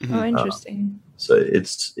thing. Oh, interesting. So it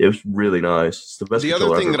was really nice. It's the best. The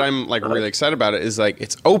other thing that I'm like really excited about it is like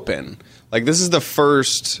it's open. Like this is the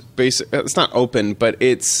first basic. It's not open, but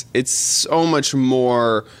it's so much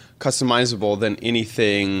more customizable than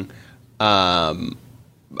anything that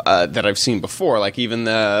I've seen before. Like even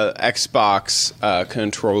the Xbox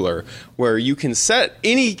controller, where you can set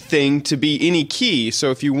anything to be any key. So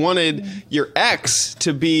if you wanted your X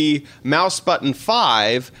to be mouse button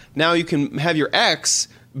 5, now you can have your X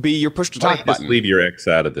be your push to talk just button. leave your X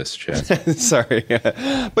out of this chat. Sorry,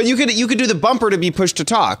 but you could do the bumper to be push to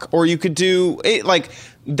talk, or you could do it, like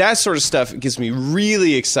that sort of stuff. Gets me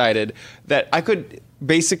really excited that I could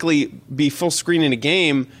basically be full screen in a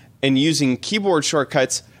game and using keyboard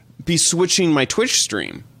shortcuts, be switching my Twitch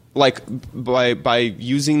stream like by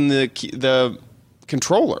using the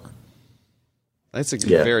controller. That's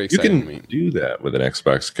very exciting. You can do that with an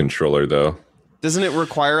Xbox controller, though. Doesn't it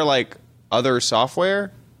require like other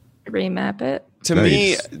software? Remap it. To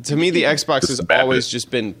me, the Xbox has always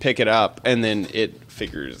just been pick it up and then it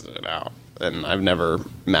figures it out. And I've never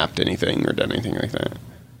mapped anything or done anything like that.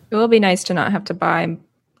 It will be nice to not have to buy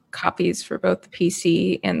copies for both the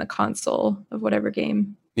PC and the console of whatever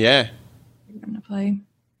game Yeah. you're going to play.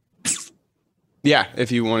 Yeah,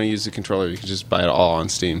 if you want to use the controller, you can just buy it all on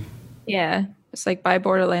Steam. Yeah. It's like buy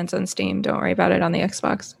Borderlands on Steam. Don't worry about it on the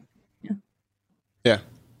Xbox. Yeah.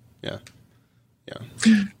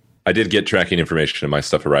 I did get tracking information, and my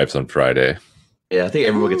stuff arrives on Friday. Yeah, I think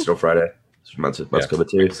everyone gets it on Friday. Months coming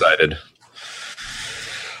too. Excited.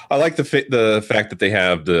 I like the fact that they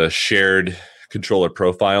have the shared controller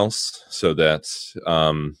profiles, so that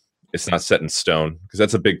it's not set in stone, because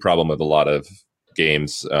that's a big problem with a lot of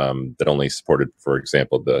games that only supported, for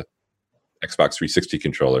example, the Xbox 360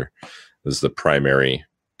 controller is the primary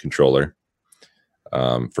controller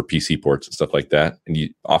for PC ports and stuff like that, and you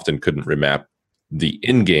often couldn't remap the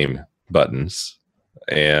in-game buttons.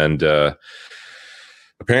 And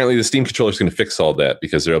apparently the Steam controller is going to fix all that,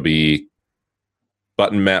 because there'll be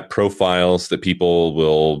button map profiles that people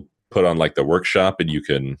will put on like the workshop, and you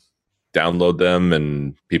can download them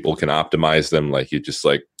and people can optimize them. Like you just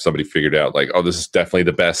like somebody figured out like, oh, this is definitely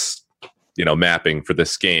the best, mapping for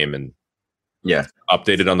this game, and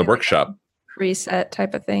update it on the workshop. Reset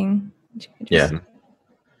type of thing. Yeah.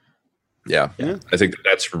 I think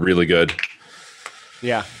that's really good.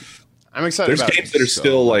 Yeah. I'm excited. There's about games that are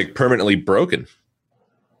still like permanently broken.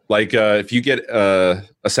 Like if you get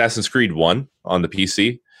Assassin's Creed 1 on the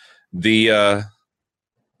PC, the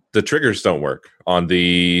triggers don't work on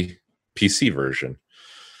the PC version.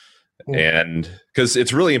 And because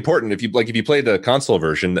it's really important if you play the console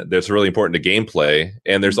version, that's really important to gameplay.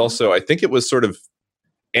 And there's also, I think it was sort of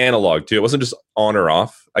analog too. It wasn't just on or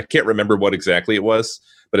off. I can't remember what exactly it was,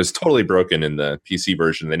 but it's totally broken in the PC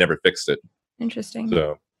version. They never fixed it. Interesting.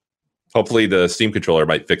 So hopefully the Steam controller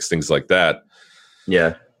might fix things like that.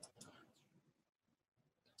 Yeah,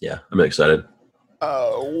 I'm excited.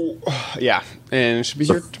 Yeah, and it should be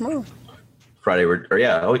here tomorrow. Friday,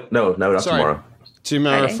 not tomorrow.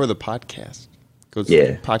 Tomorrow for the podcast.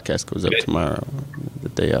 Podcast goes up tomorrow, the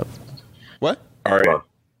day of. What? All right.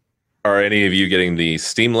 Are any of you getting the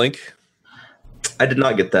Steam link? I did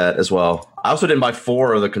not get that as well. I also didn't buy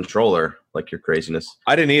 4 of the controller, like your craziness.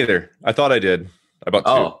 I didn't either. I thought I did. I bought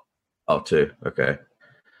 2. Oh, 2. Okay.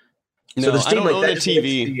 No, so the Steam I don't link, own a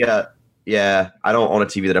TV. I don't own a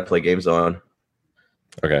TV that I play games on.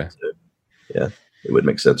 Okay. So, it wouldn't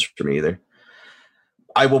make sense for me either.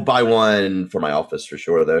 I will buy one for my office for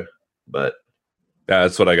sure, though. But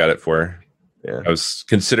that's what I got it for. Yeah. I was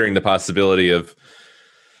considering the possibility of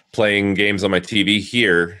playing games on my TV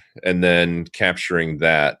here and then capturing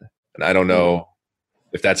that. And I don't know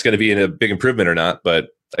if that's going to be a big improvement or not, but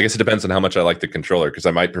I guess it depends on how much I like the controller, because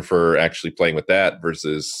I might prefer actually playing with that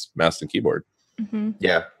versus mouse and keyboard. Mm-hmm.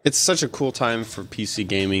 Yeah. It's such a cool time for PC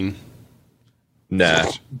gaming.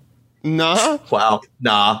 Nah. Wow.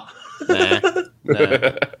 Nah.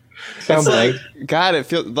 Sounds like God, it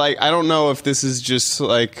feels like I don't know if this is just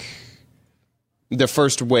like the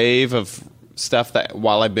first wave of stuff that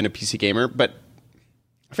while I've been a PC gamer, but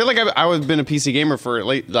I feel like I've been a PC gamer for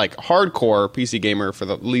like hardcore PC gamer for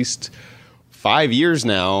the least 5 years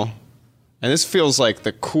now, and this feels like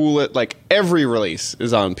the coolest. Like every release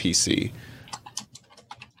is on PC.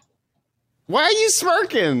 Why are you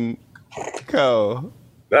smirking, Co?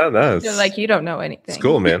 No, You're like you don't know anything. It's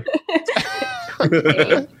cool, man.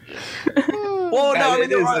 Well, no,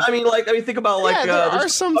 think about there are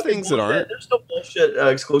some things that aren't. There's still bullshit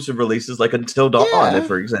exclusive releases, like Until Dawn,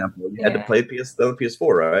 for example. You had to play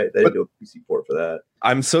PS4, right? They didn't do a PC port for that.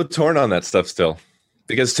 I'm so torn on that stuff still,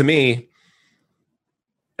 because to me,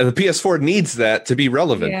 the PS4 needs that to be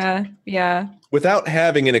relevant. Yeah. Without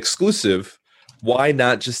having an exclusive, why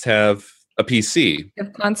not just have a PC?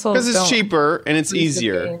 Because it's cheaper and it's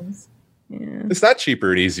easier. Yeah. It's not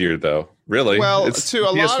cheaper and easier though. Really? Well, it's, to a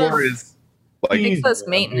lot of is like it's less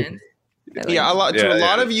maintenance. A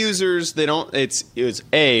lot of users, they don't. It's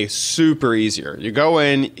super easier. You go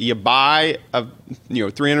in, you buy a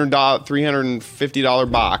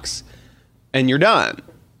 $350 box, and you're done.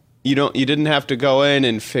 You didn't have to go in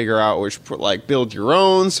and figure out build your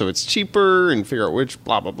own, so it's cheaper, and figure out which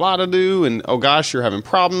blah blah blah to do. And oh gosh, you're having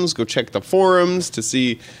problems. Go check the forums to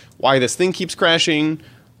see why this thing keeps crashing.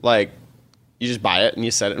 Like, you just buy it and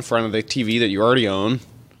you set it in front of the TV that you already own,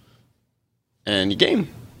 and you game.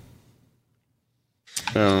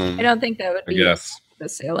 I don't think that would be the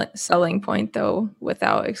selling point, though,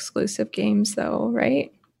 without exclusive games, though,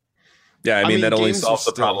 right? Yeah, I mean that only solves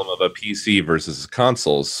the problem of a PC versus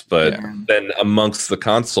consoles. But then amongst the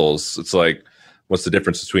consoles, it's like, what's the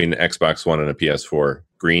difference between an Xbox One and a PS4?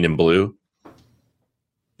 Green and blue?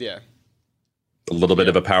 Yeah. A little bit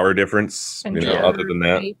of a power difference, other than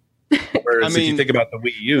that. Right? Whereas if you think about the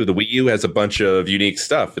Wii U has a bunch of unique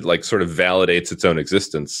stuff. It like sort of validates its own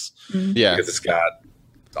existence. Yeah. Because it's got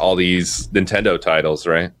all these Nintendo titles,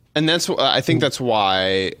 right? And I think that's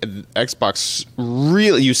why Xbox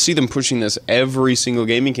really, you see them pushing this every single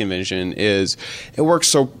gaming convention, is it works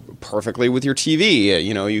so perfectly with your TV.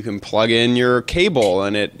 You can plug in your cable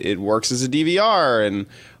and it works as a DVR and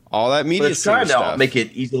all that media. But it's trying to make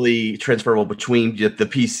it easily transferable between the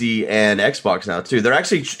PC and Xbox now too. They're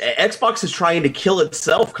actually Xbox is trying to kill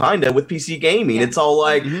itself kind of with PC gaming. Yeah. It's all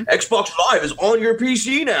like Xbox Live is on your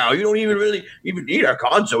PC now. You don't even need our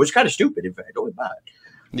console. It's kind of stupid. In fact, going back.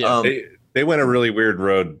 Yeah, they went a really weird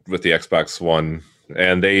road with the Xbox One,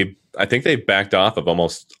 and I think they backed off of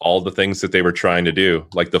almost all the things that they were trying to do,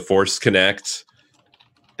 like the Force Connect.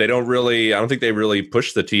 I don't think they really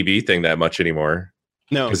push the TV thing that much anymore.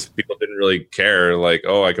 No, because people didn't really care. Like,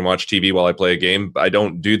 oh, I can watch TV while I play a game. I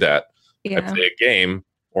don't do that. Yeah. I play a game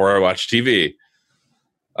or I watch TV.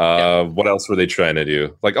 What else were they trying to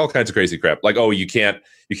do? Like all kinds of crazy crap. Like, oh, you can't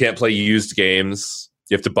play used games.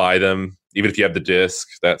 You have to buy them, even if you have the disc.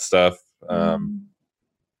 That stuff.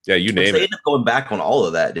 Yeah, you name it. They ended up going back on all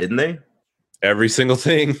of that, didn't they? Every single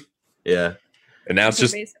thing. Yeah. And now it's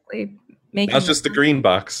just basically making. Now it's just the green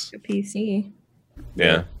box. A PC.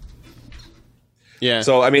 Yeah. Yeah.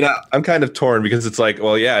 So, I mean, I'm kind of torn because it's like,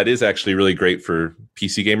 well, yeah, it is actually really great for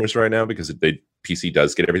PC gamers right now because PC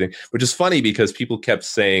does get everything, which is funny because people kept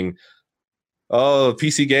saying, oh,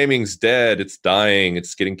 PC gaming's dead. It's dying.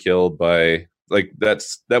 It's getting killed by like that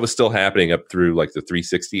was still happening up through like the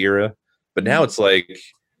 360 era. But now it's like,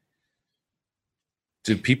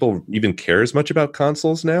 do people even care as much about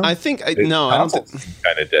consoles now? I think I don't think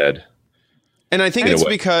kind of dead. And I think it's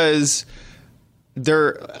because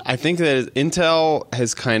I think that Intel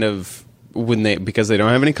has kind of because they don't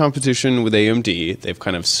have any competition with AMD, they've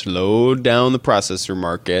kind of slowed down the processor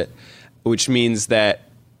market, which means that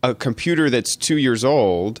a computer that's 2 years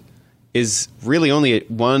old is really only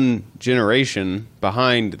one generation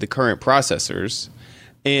behind the current processors.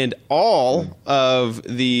 And all of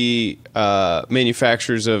the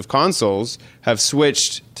manufacturers of consoles have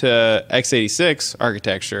switched to x86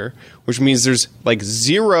 architecture, which means there's like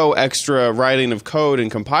zero extra writing of code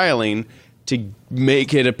and compiling to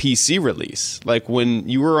make it a PC release. Like when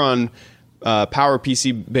you were on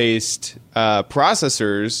PowerPC-based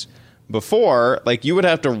processors before, like you would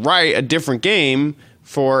have to write a different game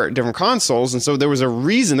for different consoles, and so there was a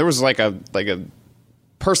reason. There was like a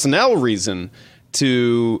personnel reason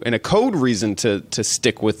and a code reason to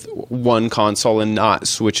stick with one console and not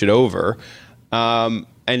switch it over. And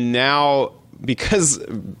now, because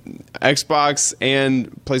Xbox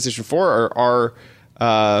and PlayStation 4 are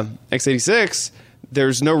x86,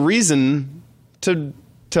 there's no reason to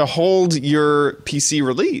hold your PC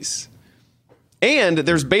release. And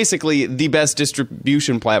there's basically the best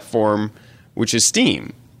distribution platform, which is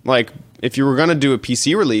Steam. Like, if you were going to do a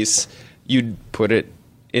PC release, you'd put it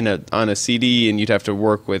on a CD, and you'd have to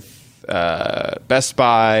work with Best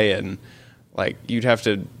Buy, and like you'd have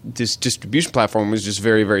to. This distribution platform was just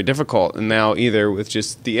very, very difficult. And now, either with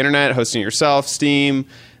just the internet, hosting it yourself, Steam,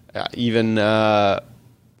 even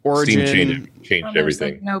Origin, Steam changed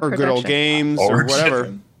everything, like or good old games, or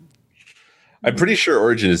whatever. I'm pretty sure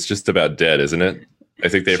Origin is just about dead, isn't it? I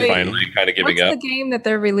think they're finally kind of giving up. What's the game that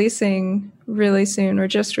they're releasing really soon, or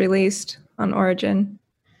just released on Origin?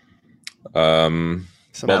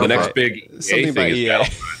 The next big EA thing is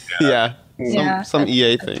Battlefield. Some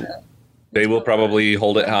EA thing. They will probably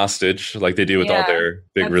hold it hostage like they do with all their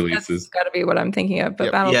big releases. That's got to be what I'm thinking of.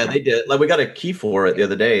 But yeah, they did. Like we got a key for it the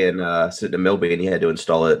other day, and sitting in Milby, and he had to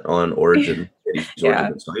install it on Origin. He's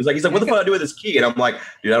like, what the fuck do I do with this key? And I'm like,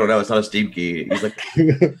 dude, I don't know. It's not a Steam key. He's like,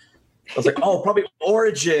 I was like, oh, probably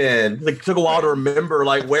Origin. Like, it took a while to remember,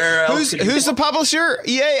 like, where else? Who's the publisher?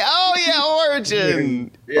 EA. Oh, yeah,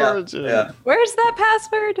 Origin. Origin. Yeah. Where's that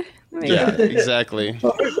password? Yeah, exactly.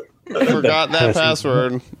 Forgot that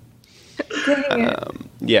password.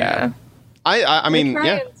 Yeah. I mean,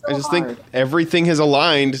 yeah. So I just think everything has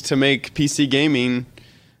aligned to make PC gaming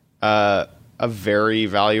a very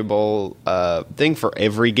valuable thing for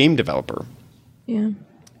every game developer. Yeah.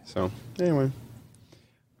 So, anyway.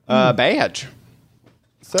 Badge.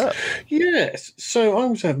 What's up? Yes. So I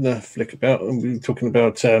was having a flick about, and we were talking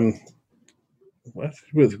about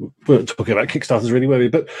we weren't talking about Kickstarters really, were we?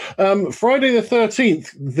 But Friday the 13th,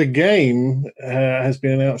 the game has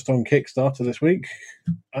been announced on Kickstarter this week,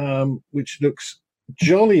 which looks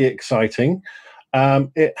jolly exciting.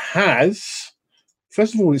 It has,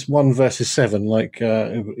 first of all, it's 1 versus 7, like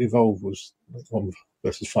Evolve was 1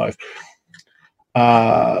 versus 5.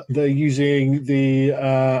 They're using the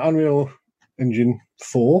Unreal Engine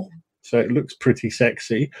 4, so it looks pretty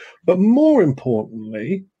sexy. But more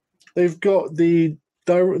importantly, they've got the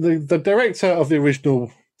director of the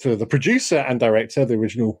original, so the producer and director of the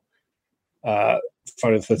original Friday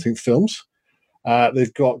the 13th films.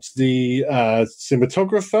 They've got the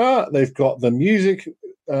cinematographer, they've got the music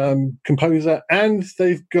composer, and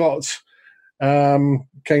they've got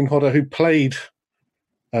Kane Hodder, who played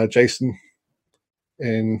Jason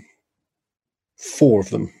in 4 of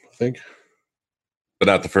them, I think. But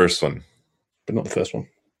not the first one. But not the first one.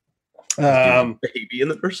 Baby in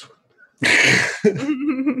the first one.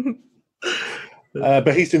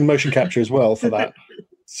 But he's doing motion capture as well for that.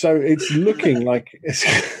 So it's looking like it's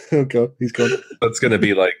oh god, he's gone. That's going to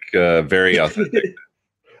be like very authentic.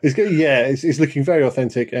 It's looking very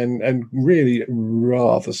authentic and really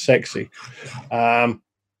rather sexy. They're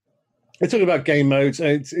talking about game modes.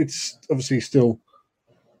 It's obviously still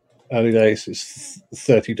early days. It's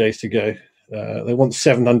 30 days to go. They want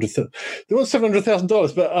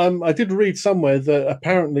 $700,000, but I did read somewhere that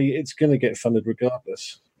apparently it's going to get funded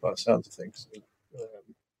regardless. By the sounds of things.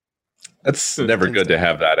 That's never good to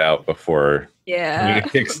have that out before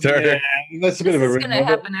Kickstarter. Yeah, that's a bit of a risk. It's going to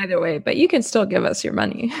happen either way, but you can still give us your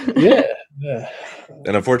money. Yeah.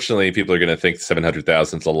 And unfortunately, people are going to think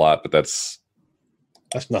 700,000 is a lot, but that's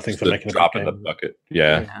nothing for making a drop in the bucket.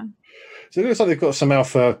 Yeah. So it looks like they've got some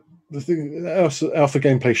alpha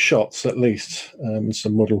gameplay shots at least,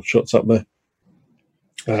 some model shots up there.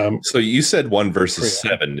 So you said 1 versus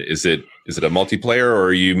 7. Is it a multiplayer,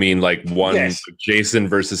 or you mean like Jason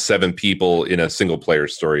versus 7 people in a single player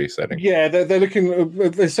story setting? Yeah, they're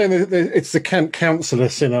saying that it's the camp counselor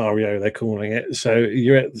scenario, they're calling it. So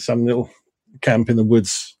you're at some little camp in the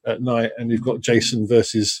woods at night, and you've got Jason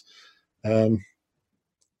versus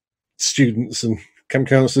students and camp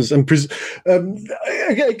counselors. And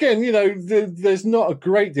again, there's not a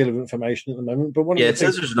great deal of information at the moment. But it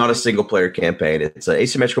says there's not a single player campaign. It's an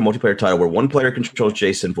asymmetrical multiplayer title where one player controls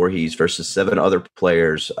Jason Voorhees versus 7 other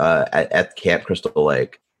players at Camp Crystal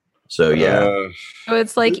Lake. So so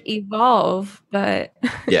it's like Evolve, but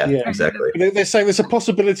exactly. They're saying there's a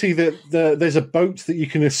possibility that there's a boat that you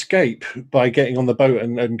can escape by getting on the boat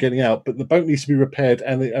and getting out, but the boat needs to be repaired,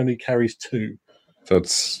 and it only carries 2. So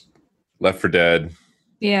it's Left 4 Dead.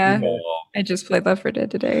 Yeah, I just played Left 4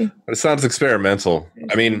 Dead today. But it sounds experimental.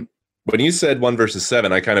 I mean, when you said 1 versus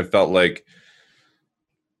 7, I kind of felt like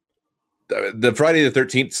the Friday the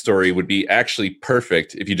 13th story would be actually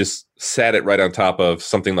perfect if you just sat it right on top of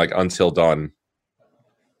something like Until Dawn.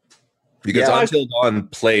 Because Until Dawn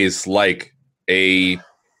plays like a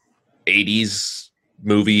 80s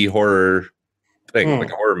movie horror thing,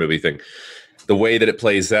 like a horror movie thing. The way that it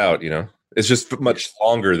plays out, it's just much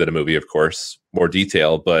longer than a movie, of course, more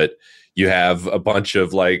detail, but you have a bunch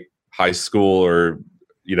of like high school or,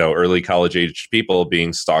 early college age people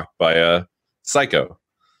being stalked by a psycho.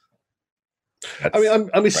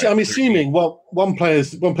 I'm assuming one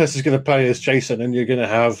person's going to play as Jason, and you're going to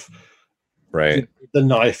have the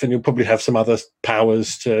knife, and you'll probably have some other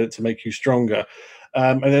powers to make you stronger.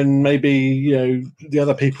 And then maybe the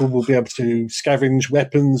other people will be able to scavenge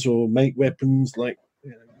weapons or make weapons, like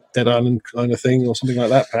Dead Island kind of thing, or something like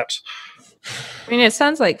that, perhaps. I mean, it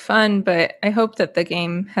sounds like fun, but I hope that the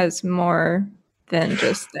game has more than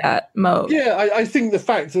just that mode. Yeah, I think the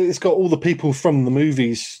fact that it's got all the people from the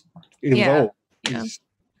movies involved is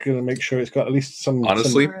going to make sure it's got at least some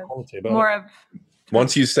quality about more it. Of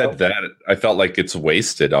once you said that, I felt like it's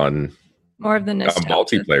wasted on more of the a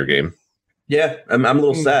multiplayer game. Yeah, I'm a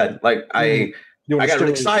little sad. Like I got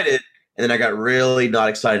really excited, and then I got really not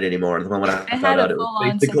excited anymore. And when I found out it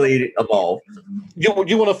was basically Evolve. You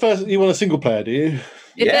want a single player, do you?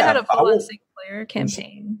 It did have a full single player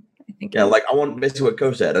campaign. I think. Yeah, like I want basically what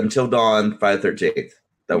Co said. Until Dawn, Friday the 13th.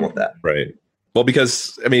 I want that. Right. Well,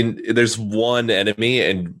 because I mean, there's one enemy,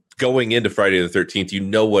 and going into Friday the 13th, you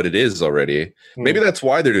know what it is already. Maybe that's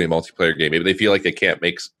why they're doing a multiplayer game. Maybe they feel like they can't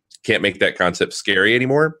make that concept scary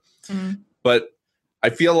anymore. But I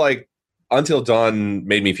feel like Until Dawn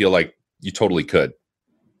made me feel like you totally could,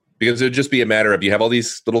 because it would just be a matter of you have all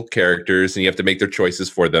these little characters and you have to make their choices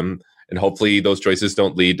for them, and hopefully those choices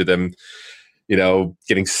don't lead to them,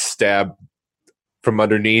 getting stabbed from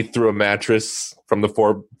underneath through a mattress from the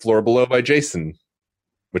floor below by Jason,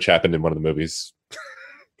 which happened in one of the movies.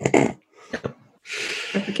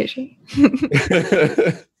 Replication.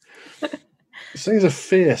 This thing's a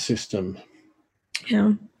fear system.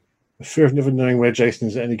 Yeah. The fear of never knowing where Jason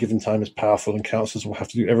is at any given time is powerful, and counselors will have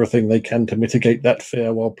to do everything they can to mitigate that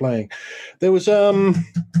fear while playing. There was a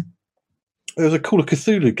Call of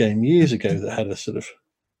Cthulhu game years ago that had a sort of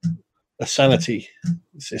a sanity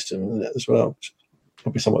system in it as well.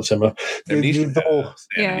 Probably somewhat similar. The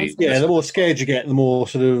more scared you get, the more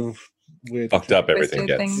sort of weird, fucked up everything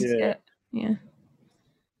gets. Yeah.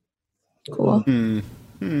 Cool.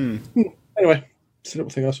 Anyway, it's a little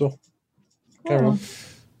thing I saw. Carry on.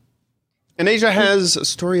 And Asia has a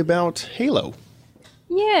story about Halo.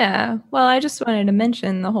 Yeah. Well, I just wanted to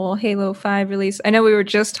mention the whole Halo 5 release. I know we were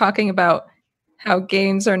just talking about how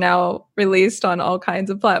games are now released on all kinds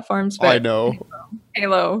of platforms. But I know.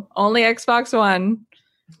 Halo, only Xbox One.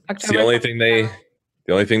 It's the only thing they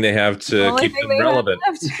have to keep them relevant.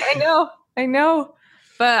 I know.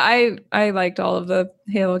 But I liked all of the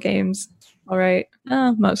Halo games. All right.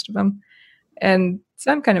 Most of them. And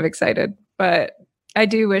so I'm kind of excited. But I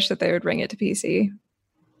do wish that they would bring it to PC.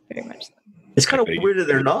 Very much so. It's kind of weird that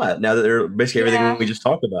they're not, now that they're basically everything we just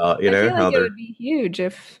talked about. I feel like it would be huge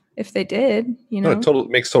if they did. It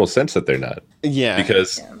makes total sense that they're not. Yeah,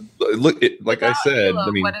 because look, like I said,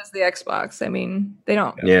 Halo, what is the Xbox? I mean, they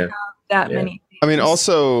don't. Yeah. that Yeah. many. I mean, things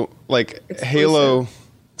also, like, exclusive. Halo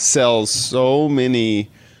sells so many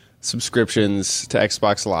subscriptions to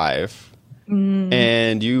Xbox Live,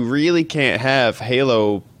 and you really can't have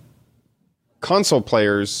Halo console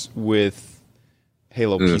players with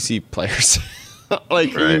Halo PC players.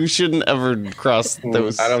 Like, you shouldn't ever cross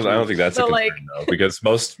those. I don't think that's So, a concern, like, though, because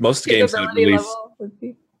most games that capability release level would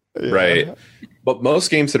be. Yeah. right, but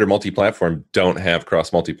most games that are multi-platform don't have cross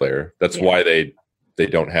multiplayer. That's Yeah. why they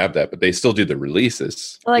don't have that, but they still do the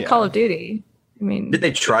releases. Like Yeah. Call of Duty. I mean, Did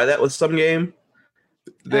they try that with some game?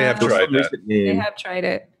 They have Uh, tried Some that. recent they game. have tried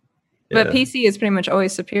it. Yeah. But PC is pretty much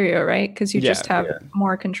always superior, right? Because you Yeah, just have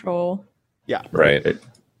more control Right.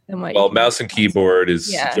 than what Well, you can mouse and keyboard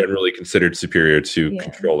is Yeah. generally considered superior to Yeah.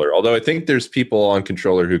 controller. Although I think there's people on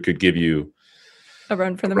controller who could give you a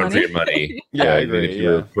run for the run money. for your money. Yeah, I even agree, if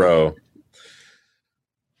you're a pro.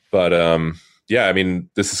 But yeah, I mean,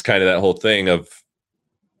 this is kind of that whole thing of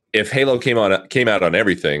if Halo came out on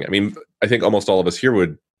everything. I mean, I think almost all of us here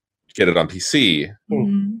would get it on PC,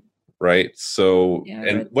 Mhm. right? So, Yeah,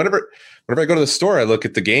 and but- whenever I go to the store, I look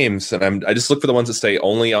at the games and I just look for the ones that say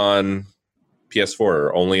only on PS4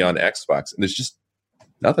 or only on Xbox, and there's just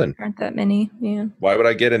nothing. Aren't that many? Yeah. Why would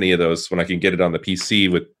I get any of those when I can get it on the PC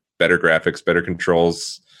with better graphics, better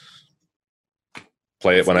controls,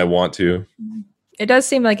 play it when I want to? It does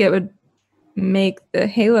seem like it would make the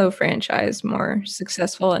Halo franchise more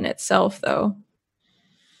successful in itself, though.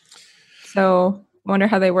 So, I wonder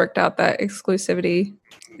how they worked out that exclusivity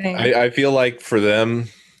thing. I feel like for them,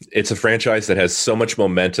 it's a franchise that has so much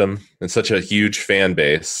momentum and such a huge fan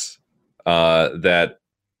base that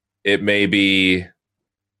it may be,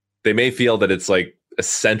 they may feel that it's like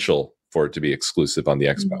essential for it to be exclusive on the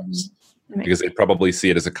Xbox because they probably see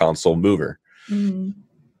it as a console mover. Mhm.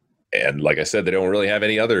 And like I said, they don't really have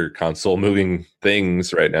any other console moving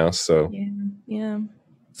things right now. So Yeah.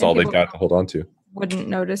 it's all they've people got to hold on to. wouldn't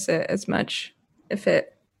notice it as much if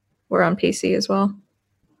it were on PC as well.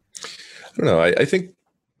 I don't know. I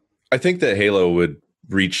think that Halo would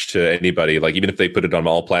reach to anybody. Like even if they put it on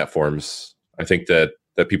all platforms, I think that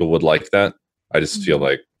people would like that. I just feel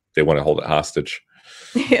like they want to hold it hostage,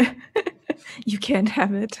 Yeah. You can't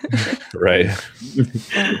have it. right?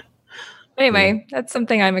 Anyway, that's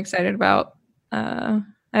something I'm excited about.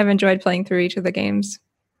 I've enjoyed playing through each of the games,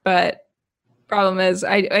 but problem is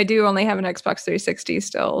I do only have an Xbox 360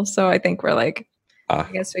 still, so I think we're like, I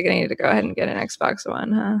guess we're gonna need to go ahead and get an Xbox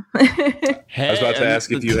One, huh? I was about to ask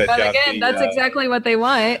if you had But got again, the, that's exactly what they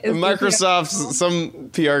want. is Microsoft's some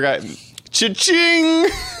PR guy. Cha-ching!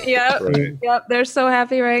 Yep, Right. yep. They're so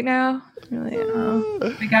happy right now. They're like,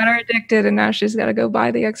 oh, we got her addicted, and now she's got to go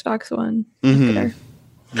buy the Xbox One. Mhm.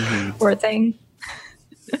 Poor thing.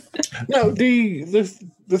 No, the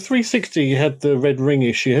 360 had the red ring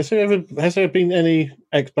issue. Has there been any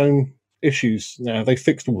Xbone issues now? They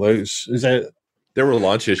fixed all those. Is there? there were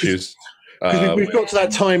launch issues. Because we've got to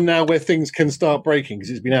that time now where things can start breaking because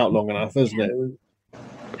it's been out long enough, hasn't it?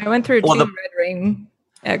 I went through Well, two the- Red Ring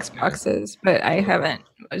Xboxes, but I haven't.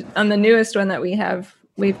 On the newest one that we have,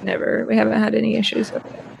 we haven't had any issues with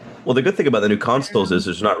it. Well, the good thing about the new consoles is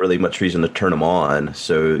there's not really much reason to turn them on,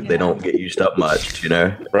 so they don't get used up much, you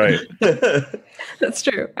know? Right. That's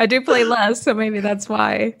true. I do play less, so maybe that's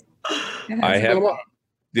why. I have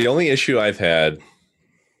the only issue I've had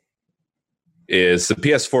is the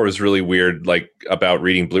PS4 was really weird, like about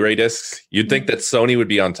reading Blu-ray discs. You'd think that Sony would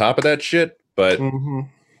be on top of that shit, but Mm-hmm.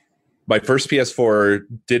 my first PS4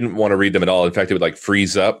 didn't want to read them at all. In fact, it would like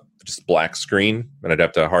freeze up, just black screen, and I'd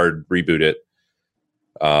have to hard reboot it.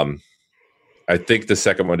 I think the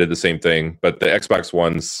second one did the same thing, but the Xbox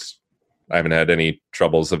Ones, I haven't had any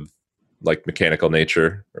troubles of like mechanical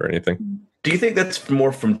nature or anything. Do you think that's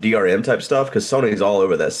more from DRM type stuff? Because Sony's all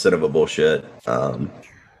over that cinema bullshit.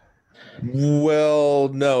 Well,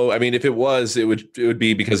 no. I mean, if it was, it would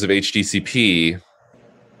be because of HDCP,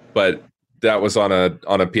 but that was on a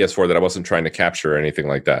PS4 that I wasn't trying to capture or anything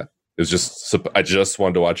like that. It was just I just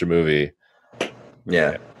wanted to watch a movie.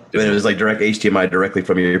 Yeah. And it was like direct HDMI directly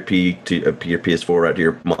from your P to your PS4 right to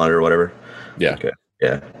your monitor or whatever. Yeah, Okay.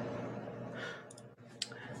 Yeah.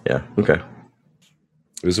 Yeah. Okay.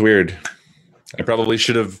 it was weird. I probably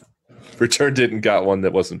should have returned it and got one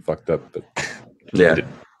that wasn't fucked up. But Yeah.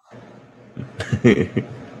 Okay.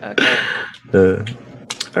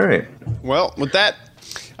 All right. Well, with that,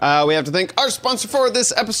 we have to thank our sponsor for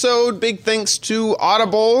this episode. Big thanks to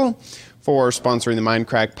Audible for sponsoring the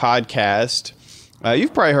Mindcrack podcast.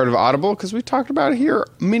 You've probably heard of Audible because we've talked about it here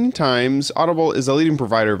many times. Audible is a leading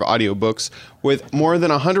provider of audiobooks with more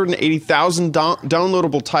than 180,000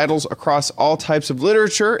 downloadable titles across all types of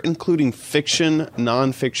literature, including fiction,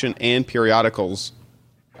 nonfiction, and periodicals.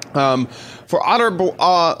 For Audible,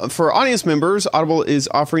 for audience members, Audible is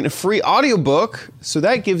offering a free audiobook, so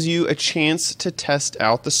that gives you a chance to test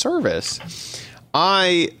out the service.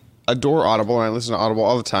 I adore Audible, and I listen to Audible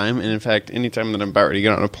all the time. And in fact, anytime that I'm about ready to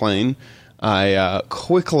get on a plane, I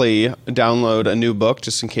quickly download a new book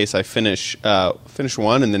just in case I finish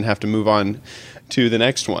one and then have to move on to the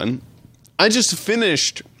next one. I just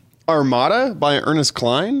finished Armada by Ernest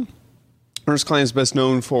Cline. Ernest Cline is best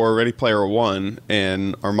known for Ready Player One,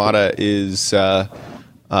 and Armada is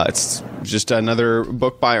it's just another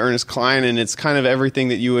book by Ernest Cline, and it's kind of everything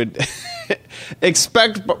that you would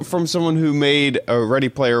expect from someone who made a Ready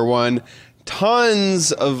Player One.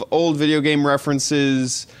 Tons of old video game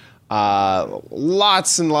references,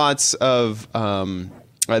 lots and lots of.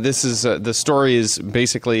 This is the story is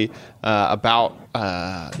basically about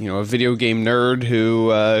a video game nerd who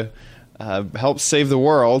helps save the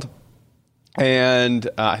world. And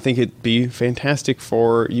I think it'd be fantastic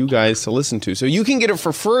for you guys to listen to. So you can get it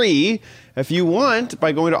for free if you want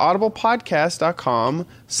by going to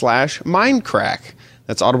audiblepodcast.com/mindcrack.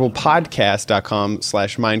 That's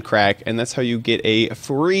audiblepodcast.com/mindcrack. And that's how you get a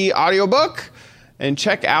free audiobook. And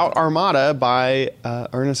check out Armada by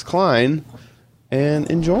Ernest Cline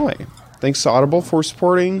and enjoy. Thanks to Audible for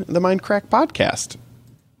supporting the Mindcrack podcast.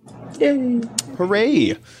 Yay.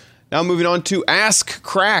 Hooray. Now moving on to Ask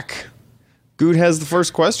Crack. Good has the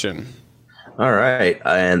first question. All right.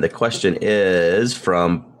 And the question is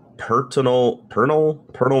from Pernal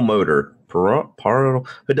Motor.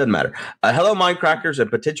 It doesn't matter. Hello, Mindcrackers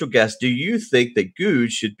and potential guests. Do you think that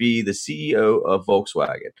Good should be the CEO of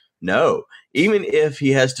Volkswagen? No. Even if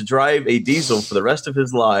he has to drive a diesel for the rest of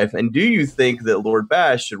his life. And do you think that Lord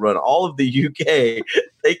Bash should run all of the UK?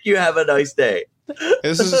 Thank you. Have a nice day.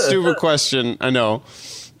 This is a stupid question. I know.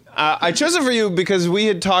 I chose it for you because we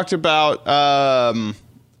had talked about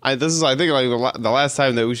this is, I think, like the last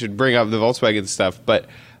time that we should bring up the Volkswagen stuff, but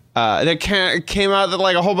that came out that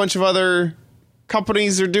like a whole bunch of other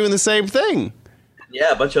companies are doing the same thing.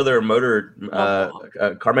 Yeah, a bunch of other motor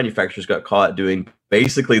car manufacturers got caught doing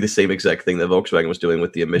basically the same exact thing that Volkswagen was doing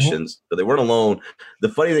with the emissions. So they weren't alone. The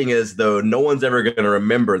funny thing is, though, no one's ever going to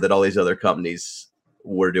remember that all these other companies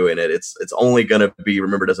were doing it. It's only going to be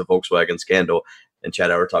remembered as a Volkswagen scandal. And Chad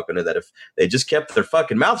and I were talking to that if they just kept their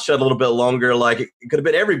fucking mouth shut a little bit longer, like it could have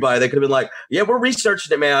been everybody. They could have been like, "Yeah, we're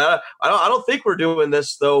researching it, man. I don't think we're doing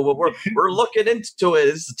this though. But we're looking into it.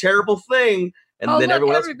 It's a terrible thing." And then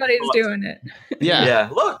look, everybody's doing it. Yeah.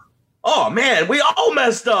 Look. Oh man, we all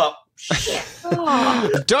messed up.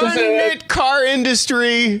 Darn it, car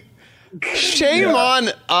industry. Shame on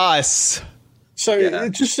us. So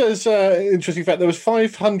it just says interesting fact. There was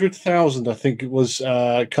 500,000, I think it was,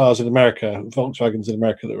 cars in America, Volkswagens in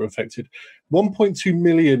America that were affected. 1.2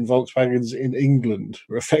 million Volkswagens in England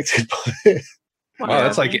were affected by it. Wow,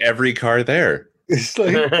 that's like every car there. It's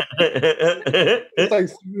like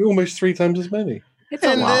almost 3 times as many. It's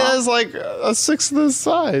a lot. There's like a sixth of the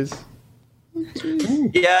size.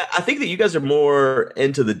 Yeah, I think that you guys are more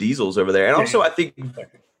into the diesels over there, and also I think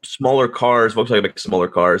smaller cars. Volkswagen makes smaller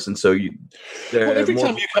cars, and so every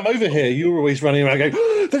time you come over here, you're always running around going,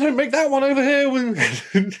 oh, "They don't make that one over here."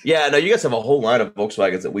 Yeah, no, you guys have a whole line of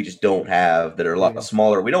Volkswagens that we just don't have that are a lot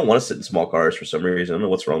smaller. We don't want to sit in small cars for some reason. I don't know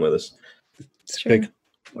what's wrong with us. It's true. Big.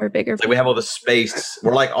 We're bigger. Like we have all the space.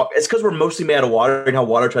 We're like, it's because we're mostly made out of water, and how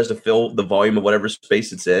water tries to fill the volume of whatever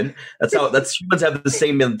space it's in. That's humans have the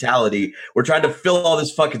same mentality. We're trying to fill all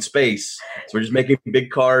this fucking space, so we're just making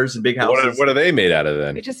big cars and big houses. What are they made out of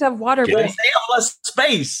then? We just have water. They have less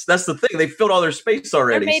space. That's the thing. They filled all their space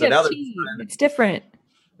already. They're made so now of tea. It's different.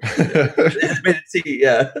 it's made of tea.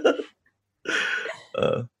 Yeah.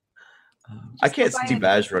 I can't see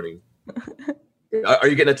Baj running. Are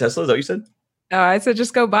you getting a Tesla? Is that what you said? Oh, I said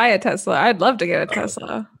just go buy a Tesla. I'd love to get a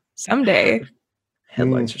Tesla someday.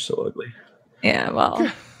 Headlights are so ugly. Yeah, well,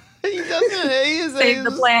 He doesn't. save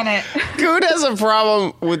the planet. Good has a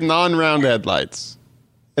problem with non-round headlights.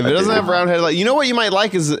 If it doesn't have round headlights, you know what you might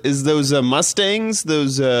like is those Mustangs,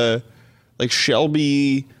 those like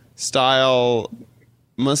Shelby style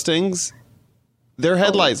Mustangs. Their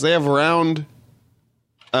headlights, they have round.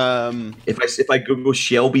 If I Google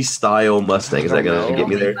Shelby style Mustang, is that going to get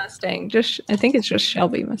me there? Mustang. I think it's just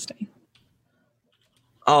Shelby Mustang.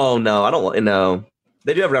 Oh no, I don't. No,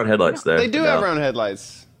 they do have round headlights there. They do have round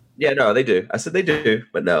headlights. Yeah, no, they do. I said they do,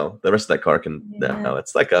 but no, the rest of that car can. Yeah. No,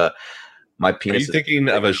 it's like my penis. Are you thinking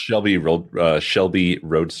of a Shelby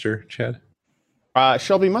Roadster, Chad?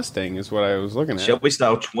 Shelby Mustang is what I was looking at. Shelby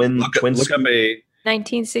style twin. Look up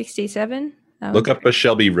 1967. Look up a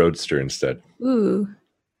Shelby Roadster instead. Ooh.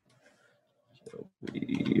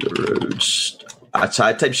 I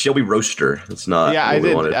typed Shelby Roaster. It's not. Yeah, what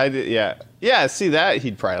we wanted. I did. Yeah. See that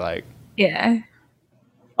he'd probably like. Yeah.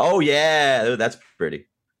 Oh yeah, that's pretty.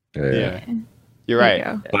 Yeah, you're There you right.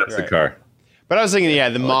 go. That's the Right. car. But I was thinking, yeah,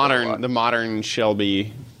 the like that a lot. modern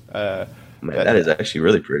Shelby. Man, that is actually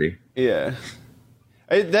really pretty. Yeah,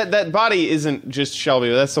 that body isn't just Shelby.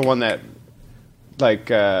 That's the one that, like,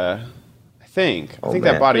 I think Man.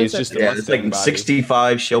 that body is just the Yeah, it's Mustang like body.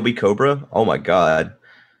 65 Shelby Cobra. Oh my god.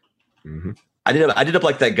 Mhm. I did up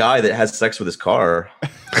like that guy that has sex with his car.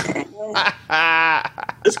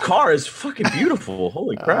 This car is fucking beautiful.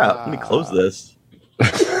 Holy crap! Let me close this.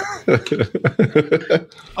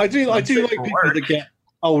 I do like people that get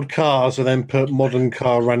old cars and then put modern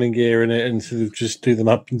car running gear in it and sort of just do them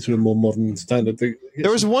up into a more modern standard.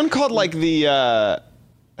 There was one called like the, I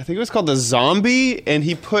think it was called the Zombie, and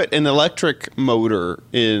he put an electric motor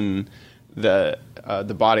in the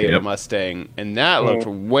body of Yep. the Mustang, and that looked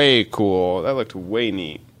way cool. That looked way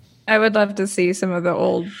neat. I would love to see some of the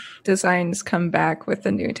old designs come back with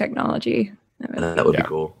the new technology. That would Yeah. be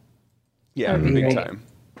cool. Yeah, That'd be big great. time.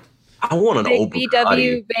 I want an Big old VW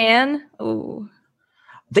Bugatti. van. Ooh.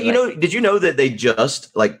 Did you know that they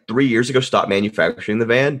just like 3 years ago stopped manufacturing the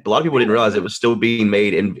van? A lot of people didn't realize it was still being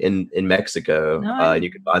made in Mexico. No, I- And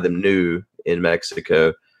you could buy them new in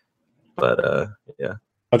Mexico. But yeah.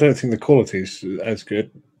 I don't think the quality is as good.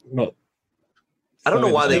 Not. I don't know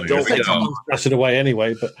why they don't Here we go. Stress it away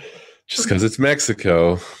anyway, but Just because it's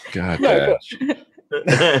Mexico. God, No, gosh.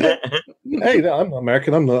 hey, no, I'm not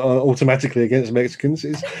American. I'm not automatically against Mexicans.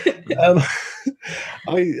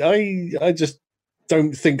 I just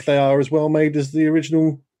don't think they are as well made as the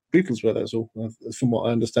original Beatles were. That's all, from what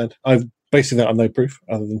I understand. I'm basing that on no proof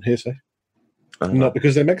other than hearsay. Not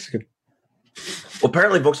because they're Mexican. Well,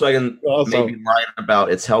 apparently Volkswagen Also- may be lying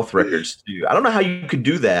about its health records too. I don't know how you could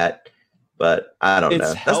do that, but I don't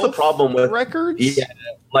know. That's the problem with records. Yeah,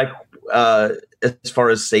 like as far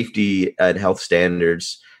as safety and health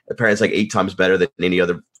standards, apparently it's like 8 times better than any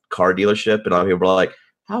other car dealership. And a lot of people are like,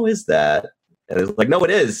 "How is that?" And it's like, "No, it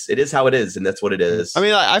is. It is how it is, and that's what it is." I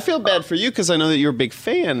mean, I feel bad for you because I know that you're a big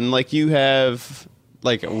fan. And like you have,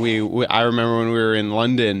 like I remember when we were in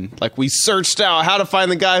London, like we searched out how to find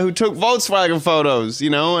the guy who took Volkswagen photos,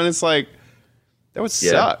 and it's like that would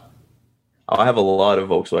Yeah. suck. I have a lot of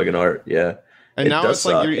Volkswagen art. Yeah, And It now does it's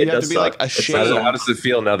like suck. you It have does to be suck. like It's ashamed. How does it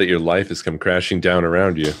feel now that your life has come crashing down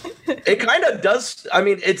around you? it kind of does. I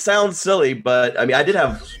mean, it sounds silly, but I mean, I did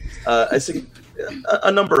have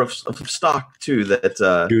a number of stock too.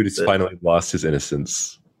 That Dude has that, finally lost his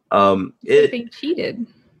innocence. it Being cheated.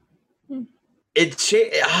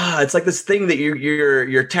 it's like this thing that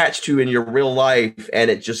you're attached to in your real life, and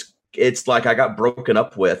it's like I got broken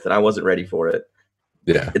up with, and I wasn't ready for it.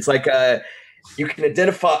 Yeah. It's like you can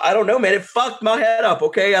identify. I don't know, man. It fucked my head up.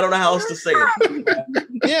 Okay, I don't know how else to say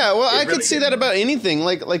it. Yeah, well, I really could see did. that about anything.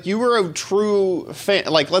 Like you were a true fan.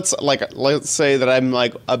 Let's say that I'm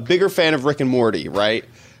like a bigger fan of Rick and Morty, right?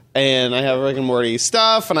 And I have Rick and Morty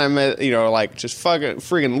stuff, and I'm like just fucking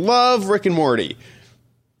freaking love Rick and Morty.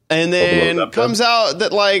 And then Love that comes out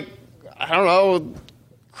that like I don't know,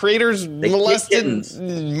 creators kick molested, kittens.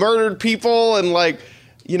 murdered people, and like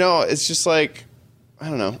it's just like I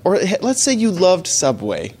don't know. Or let's say you loved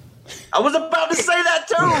Subway. I was about to say that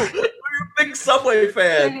too. You're a big Subway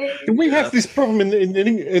fan. We have this problem in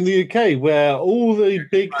the UK where all the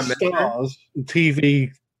big stars, TV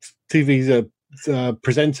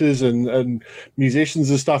presenters and musicians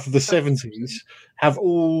and stuff of the 70s have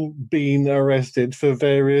all been arrested for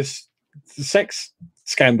various sex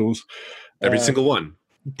scandals. Every single one.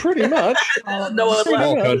 Pretty much. No one Pretty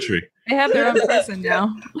Whole much. country. They have their own prison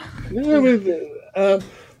now. Yeah,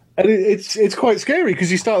 and it's quite scary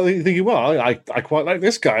because you start thinking, well, I quite like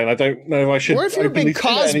this guy, and I don't know if I should. Or if you're a openly big say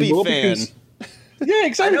that Cosby anymore fan. because- yeah, I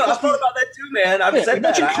exactly. know. I thought about that too, man. I've Yeah, said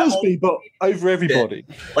that. imagine I- Cosby, but over everybody.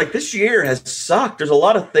 Like this year has sucked. There's a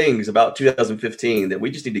lot of things about 2015 that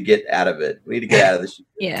we just need to get out of it. We need to get out of this.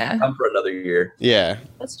 Yeah. Come for another year. Yeah.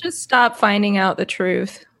 Let's just stop finding out the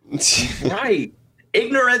truth. Right.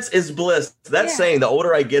 Ignorance is bliss. That Yeah. saying, the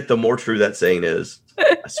older I get, the more true that saying is.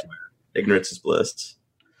 I swear. Ignorance is bliss.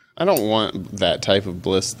 I don't want that type of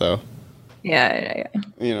bliss, though. Yeah.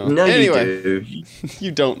 No, Anyway, you do.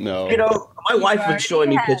 you don't know. You know, my wife already was showing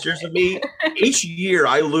me have pictures of me. Each year,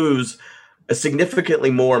 I lose a significantly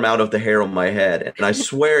more amount of the hair on my head, and I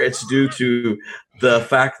swear it's due to the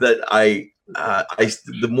fact that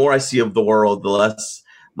the more I see of the world, the less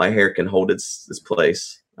my hair can hold its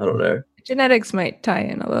place. I don't know. Genetics might tie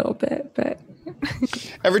in a little bit, but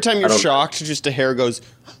Every time you're don't- shocked, just a hair goes,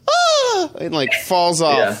 ah, and like falls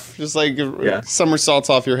off, just like Yeah. somersaults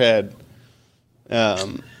off your head.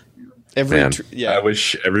 Man, yeah. I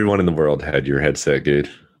wish everyone in the world had your headset, dude.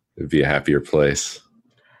 It'd be a happier place.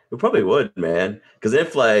 We probably would, man. Because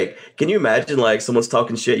if, like, can you imagine, like, someone's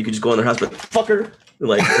talking shit, you could just go in their house, but fucker, and,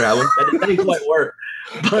 like, grab them. That didn't quite work.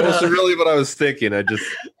 But, That's really what I was thinking.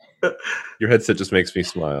 Your headset just makes me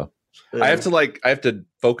smile. I have to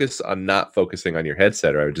focus on not focusing on your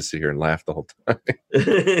headset, or I would just sit here and laugh the whole time.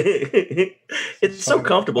 It's so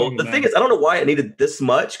comfortable. The thing is, I don't know why it needed this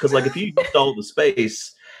much, because, like, if you used all the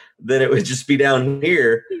space, then it would just be down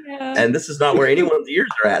here. Yeah. And this is not where anyone's ears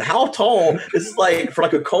are at. How tall? This is like for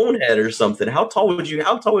like a cone head or something. How tall would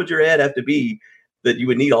your head have to be that you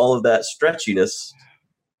would need all of that stretchiness?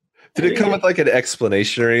 Did it come with like an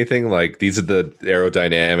explanation or anything? Like, these are the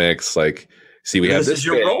aerodynamics. Like, see, we have This is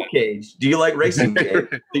your roll cage. Do you like racing games?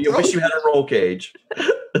 Do you wish you had a roll cage?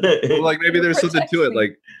 Well, like, maybe there's something to it.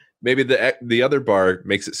 Like, maybe the other bar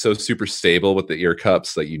makes it so super stable with the ear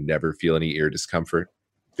cups that you never feel any ear discomfort.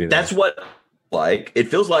 You know? That's what like it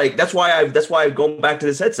feels like. That's why I've gone back to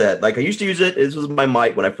this headset. Like, I used to use it. This was my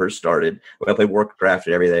mic when I first started, when I played Warcraft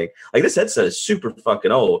and everything. Like, this headset is super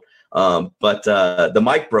fucking old. But the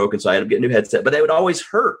mic broke, and so I ended up getting a new headset. But they would always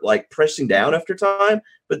hurt, like pressing down after time.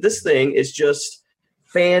 But this thing is just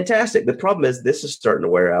fantastic. The problem is this is starting to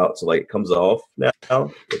wear out, so like it comes off now,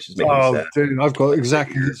 which is making me sad. Dude, I've got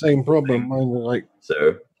exactly the same problem. Mine are like,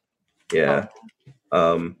 So, yeah.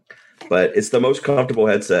 But it's the most comfortable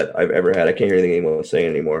headset I've ever had. I can't hear anything anyone's saying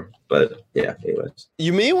anymore. But yeah, anyways.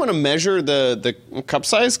 You may want to measure the cup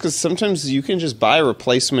size, because sometimes you can just buy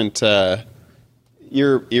replacement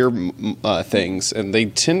ear things, and they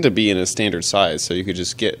tend to be in a standard size. So you could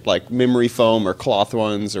just get like memory foam or cloth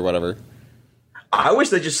ones or whatever. I wish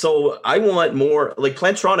they just sold. I want more like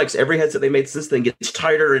Plantronics. Every headset they make, this thing gets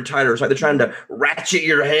tighter and tighter. It's like they're trying to ratchet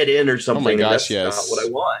your head in or something. Oh my gosh, and that's yes. not what I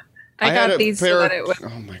want. I had got a these pair so that of- it would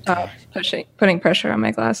Oh my god. putting pressure on my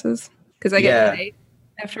glasses because I get Yeah. headache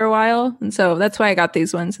after a while, and so that's why I got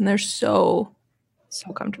these ones, and they're so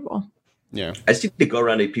comfortable. Yeah. I just need to go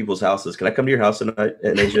around to people's houses. Can I come to your house tonight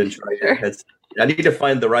and Asia and try your Sure. headset? I need to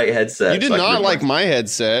find the right headset. You did so I can not record. like my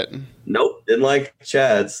headset. Nope, didn't like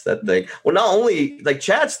Chad's that thing. Well, not only like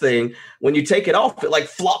Chad's thing, when you take it off, it like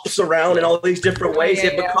flops around in all these different ways.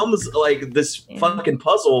 Yeah, It yeah. becomes like this Yeah. fucking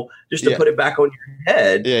puzzle just to Yeah. put it back on your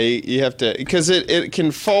head. Yeah, you have to, because it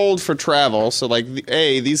can fold for travel. So like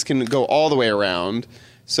these can go all the way around,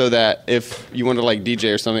 so that if you want to like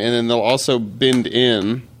DJ or something, and then they'll also bend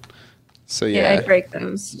in. So Yeah, yeah, I break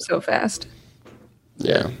those so fast.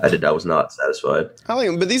 yeah. I was not satisfied. I like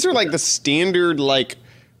them, but these are like the standard like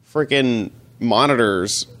freaking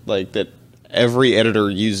monitors like that every editor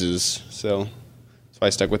uses. So that's why I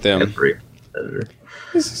stuck with them. Every editor.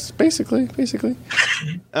 This is basically. We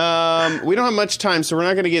don't have much time, so we're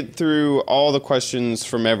not going to get through all the questions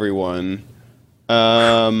from everyone.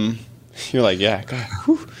 You're like, yeah, God.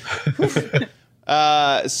 Whew.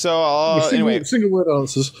 Anyway, single word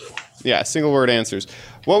answers. yeah, single word answers.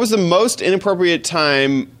 What was the most inappropriate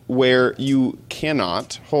time where you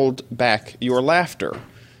cannot hold back your laughter?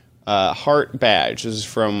 Heart badge. This is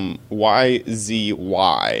from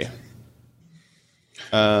YZY.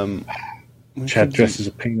 Chad dresses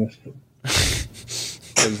a penis.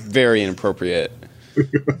 It was very inappropriate.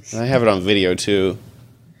 I have it on video too.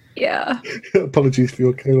 Yeah. Apologies for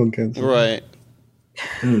your colon cancer. Right.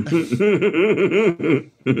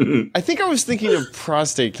 I think I was thinking of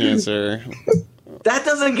prostate cancer. That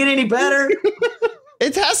doesn't get any better.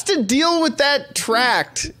 It has to deal with that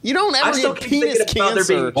tract. You don't I ever still get keep penis thinking about there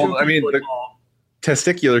being cancer. two Well, I mean, people the- involved.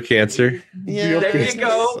 Testicular cancer. Yeah, There you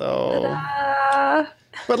go. So,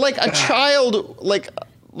 but like a child, like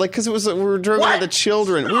because it was we were joking about What? the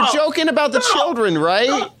children. We were Stop. joking about the Stop. children, right?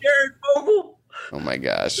 Stop, Jared Vogel. Oh my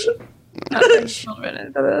gosh! Not bring children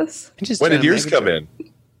into this. I'm just When trying did to yours make a come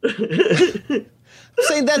joke. in? I'm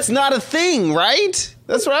saying that's not a thing, right?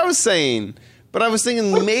 That's what I was saying. But I was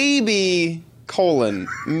thinking maybe colon,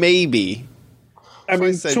 maybe. I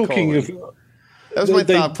mean, said talking of, That was my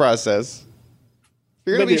They- thought process.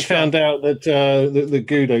 You're gonna maybe be found out that the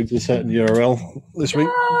Good owns a certain URL this week.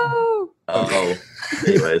 Oh, Oh,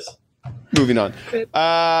 anyways. moving on.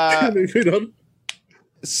 Moving on.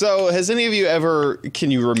 So, has any of you ever? Can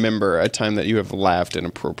you remember a time that you have laughed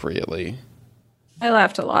inappropriately? I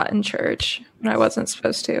laughed a lot in church when I wasn't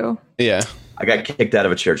supposed to. Yeah, I got kicked out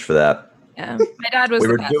of a church for that. Yeah, my dad was. We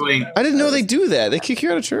the were pastor. doing. I didn't know they do that. They kick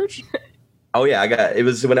you out of church. Oh yeah, it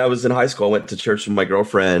was when I was in high school. I went to church with my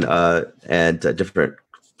girlfriend, and different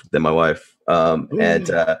than my wife.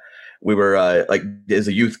 And we were like, there's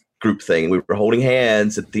a youth group thing. We were holding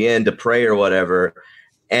hands at the end to pray or whatever.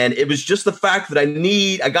 And it was just the fact that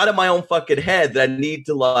I got in my own fucking head that I need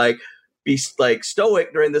to like be like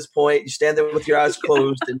stoic during this point. You stand there with your eyes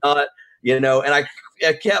closed and not, and I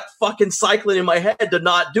kept fucking cycling in my head to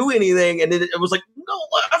not do anything. And then it was like,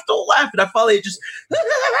 don't laugh. And I finally just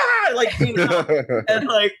like, and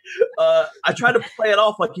like, I tried to play it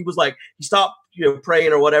off like he stopped,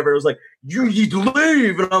 praying or whatever. It was like, you need to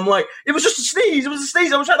leave. And I'm like, it was just a sneeze. It was a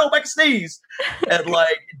sneeze. I was trying to hold back a sneeze. And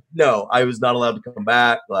like, no, I was not allowed to come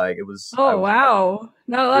back. Like it was. Oh, wow.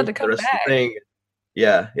 Not allowed to come back.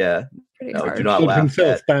 Yeah. No, do not laugh.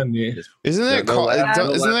 Isn't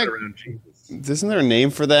there a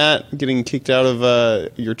name for that? Getting kicked out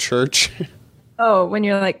of your church? Oh, when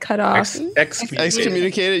you're like cut off.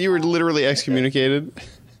 Excommunicated? You were literally excommunicated?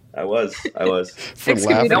 I was. For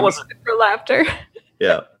laughter. That wasn't for laughter.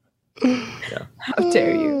 Yeah. How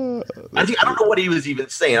dare you? I don't know what he was even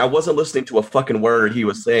saying. I wasn't listening to a fucking word he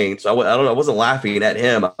was saying. So I don't know. I wasn't laughing at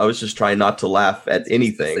him. I was just trying not to laugh at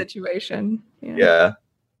anything. Situation. Yeah.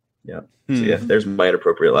 So yeah, there's my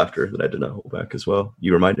inappropriate laughter that I did not hold back as well.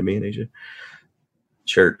 You reminded me, Asia.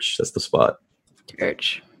 Church, that's the spot.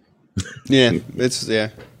 Church. Yeah,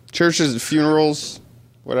 churches, funerals,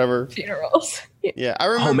 whatever. Funerals. Yeah, I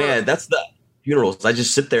remember. Oh man, that's the funerals. I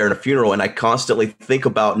just sit there in a funeral and I constantly think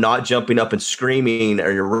about not jumping up and screaming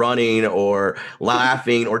or you're running or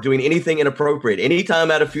laughing or doing anything inappropriate.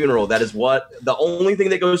 Anytime at a funeral, that is the only thing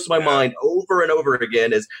that goes to my mind over and over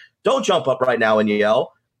again is don't jump up right now and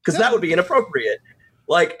yell. Because that would be inappropriate.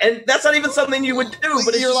 Like, and that's not even something you would do.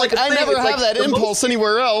 But you're like, I never have that impulse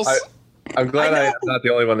anywhere else. I'm glad I'm not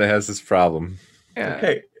the only one that has this problem. Yeah.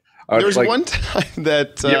 Okay. There was one time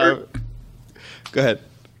that. Go ahead.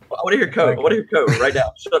 I want to hear code. Right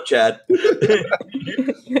now. Shut up, Chad.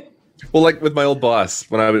 Well, like with my old boss,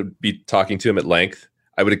 when I would be talking to him at length,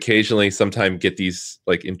 I would occasionally sometimes get these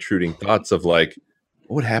like intruding thoughts of like,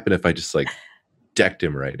 what would happen if I just like decked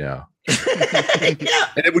him right now? And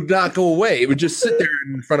it would not go away. It would just sit there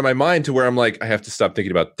in front of my mind to where I'm like, I have to stop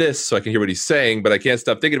thinking about this so I can hear what he's saying, but I can't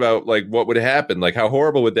stop thinking about like what would happen, like how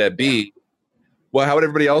horrible would that be? Well, how would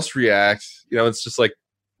everybody else react? It's just like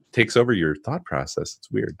takes over your thought process. It's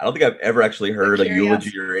weird. I don't think I've ever actually heard a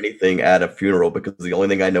eulogy or anything at a funeral because the only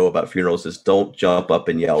thing I know about funerals is don't jump up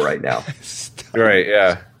and yell right now. Right?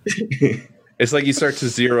 Yeah. It's like you start to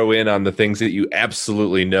zero in on the things that you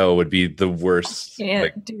absolutely know would be the worst.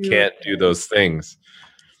 Can't do those things.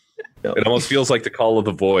 No. It almost feels like the call of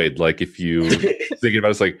the void. Like if you thinking about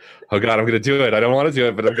it, it's like, oh God, I'm going to do it. I don't want to do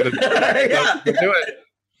it, but I'm going to do it.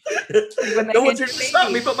 No one's here to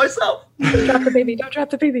stop me but myself. Don't drop the baby. Don't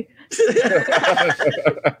drop the baby.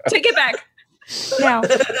 Take it back. Now.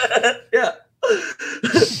 Yeah.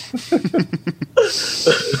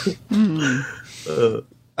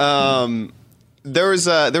 There was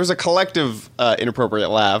a collective inappropriate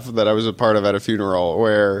laugh that I was a part of at a funeral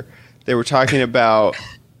where they were talking about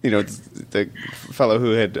the fellow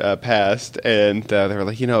who had passed, and they were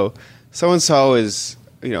like, so and so is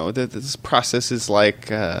this process is like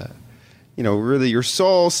really your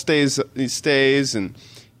soul stays and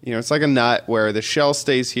it's like a nut where the shell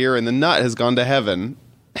stays here and the nut has gone to heaven.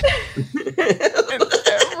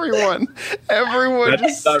 Everyone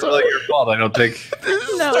that's not really your fault, I don't think.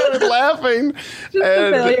 Started laughing. Just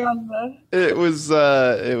and failure on it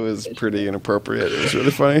was pretty inappropriate. It was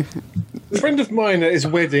really funny. A friend of mine at his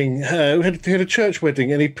wedding, who had a church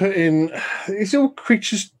wedding, and he put in these all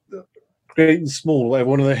creatures, great and small, whatever,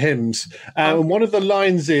 one of the hymns. And one of the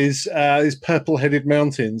lines is purple-headed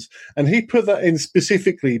mountains. And he put that in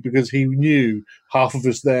specifically because he knew half of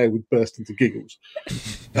us there would burst into giggles.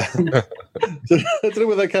 So I don't know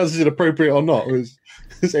whether that counts as inappropriate or not. It was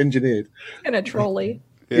engineered. And a trolley.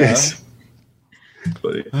 Yeah. Yes.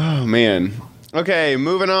 Oh, man. Okay,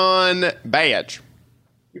 moving on. Badge.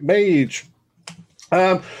 Mage.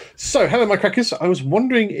 So, hello, my crackers. I was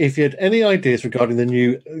wondering if you had any ideas regarding the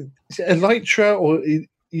new is it Elytra or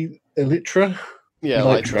Elytra? Yeah,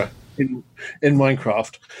 Elytra. In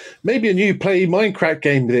Minecraft. Maybe a new play Minecraft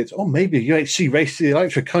game with it, or maybe a UHC Race to the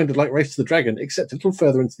Elytra, kind of like Race to the Dragon, except a little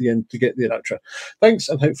further into the end to get the Elytra. Thanks,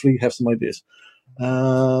 and hopefully you have some ideas.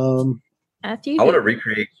 Matthew, I want to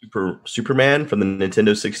recreate Superman from the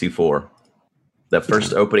Nintendo 64. That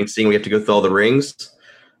first opening scene, we have to go through all the rings.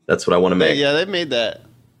 That's what I want to make. Yeah, they've made that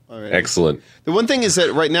already. Excellent. The one thing is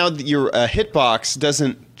that right now your hitbox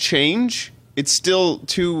doesn't change. It's still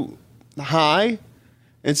too high.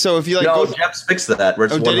 And so if you like... No, Jeff's fixed that. We're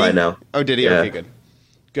just one high now. Oh, did he? Yeah. Okay, good.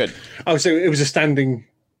 Good. Oh, so it was a standing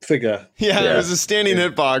figure. Yeah, it was a standing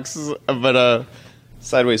hitbox, but a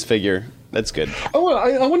sideways figure. That's good. Oh, well,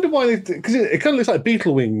 I wonder why because it kind of looks like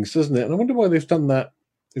beetle wings, doesn't it? And I wonder why they've done that.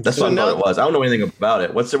 That's what I thought it was. I don't know anything about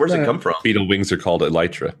it. Where's it come from? Beetle wings are called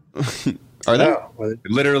Elytra. Are they? Well, It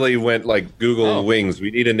literally went like Google Oh. wings.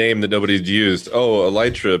 We need a name that nobody's used. Oh,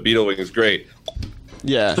 Elytra, beetle wing is great.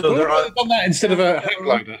 Yeah. So there are I've done that instead of a hang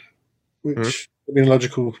glider, which would be a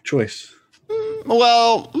logical choice.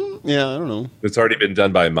 Well, yeah, I don't know. It's already been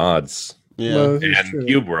done by mods Yeah. Well, that's and true.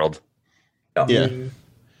 Cube World. Yeah.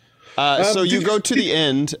 So did you you- go to the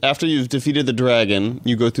end after you've defeated the dragon.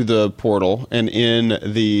 You go through the portal, and in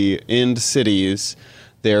the end cities,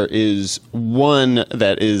 there is one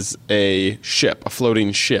that is a ship, a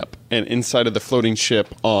floating ship, and inside of the floating ship,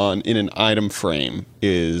 in an item frame,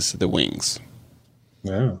 is the wings.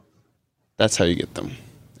 Yeah. That's how you get them,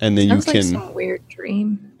 and then Sounds you like can, some weird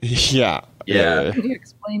dream. yeah, Yeah. Can you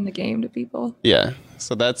explain the game to people? yeah.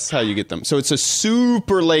 So that's how you get them. So it's a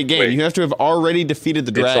super late game. Wait. You have to have already defeated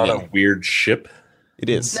the It's on dragon. a weird ship. It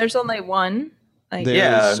is. There's only one. Like, There-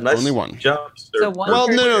 yeah, There's nice only one. jumps. So one Well,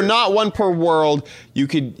 per no, turn. not one per world. You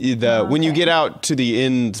could when you Okay. get out to the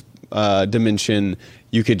end dimension,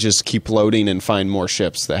 you could just keep loading and find more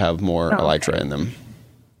ships that have more Oh, elytra in them.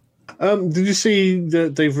 Did you see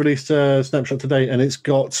that they've released a snapshot today, and it's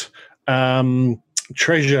got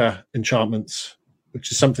treasure enchantments,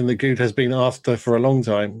 which is something that Good has been after for a long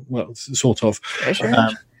time. Well, sort of. Treasure.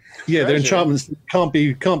 Yeah, they're Treasure. enchantments that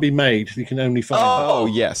can't be made. You can only find. Oh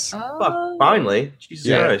yes, Oh. Fuck, finally. Jesus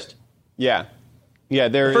Yeah. Christ. yeah, yeah.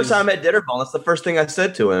 There The first is- time I met Ditterball, that's the first thing I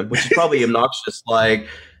said to him, which is probably obnoxious. Like,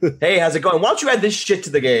 hey, how's it going? Why don't you add this shit to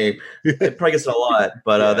the game? It probably gets it a lot,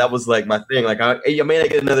 but that was like my thing. Like, hey, I may not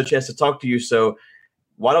get another chance to talk to you, so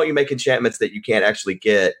why don't you make enchantments that you can't actually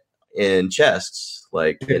get in chests?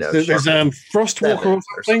 Like, you know, There's Frostwalker or Seven.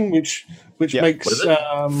 something, which Yeah. makes What is it?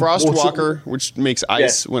 water- Frostwalker, which makes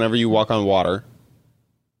ice whenever you walk on water.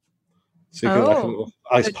 So you've got like a Oh. little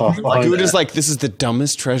ice path behind Good it. is like, this is the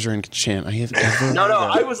dumbest treasure enchant I have ever. no, heard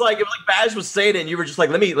of." I was like, it was like Badge was saying it, and you were just like,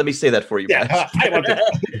 let me say that for you, Yeah, Badge. I want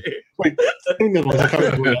it. Wait, I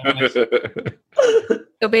can't remember.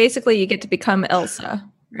 So basically, you get to become Elsa,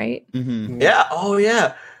 right? Mhm. Yeah. Oh,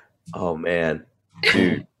 yeah. Oh, man.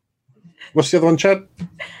 Dude. What's the other one, Chad?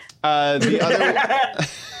 The other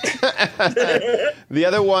the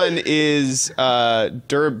other one is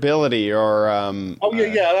durability or Oh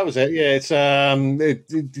yeah, that was it. Yeah, it's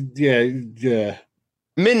yeah.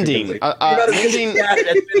 mending. You're not a Mending. cat,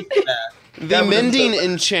 admit that. The That would've mending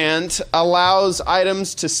been- enchant allows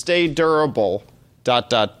items to stay durable. ...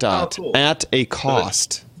 Oh, cool. At a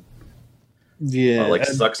cost. Yeah. Well, like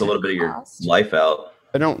sucks a little bit of your life out.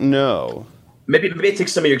 I don't know. Maybe it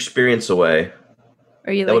takes some of your experience away.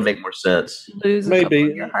 Or you That would like make more sense. lose a couple of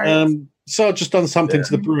maybe. your hearts. So I've just done something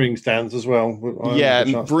to the brewing stands as well. Yeah,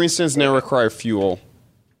 brewing stands now require fuel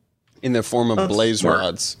in the form of That's blaze smart.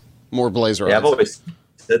 rods. More blaze rods. Yeah, I've always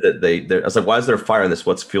said that I was like, why is there a fire in this?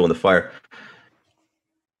 What's fueling the fire?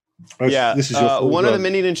 Yeah, This is your fault, one of the Rob.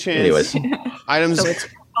 mending enchants Anyways, items So it's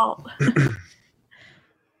your fault.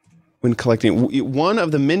 when collecting. One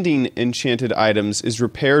of the mending enchanted items is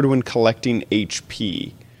repaired when collecting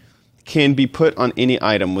HP. Can be put on any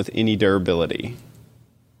item with any durability.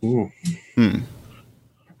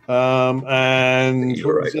 And You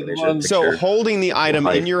were what was right, the other they one? should- So Picture. holding the item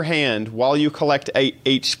Height. in your hand while you collect a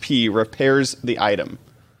HP repairs the item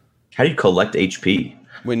how do you collect HP?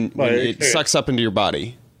 when By it experience. sucks up into your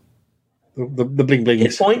body. the bling bling.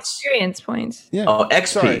 Hit points? Experience points. Yeah. Oh,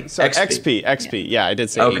 XP. Sorry, XP. Yeah, I did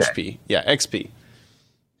say Okay. HP. Yeah, XP.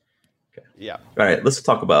 Yeah. All right, let's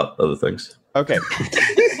talk about other things. Okay.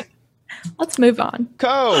 Let's move on.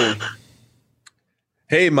 Co.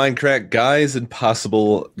 Hey, Minecraft guys and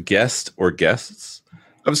possible guest or guests.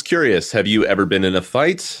 I was curious, have you ever been in a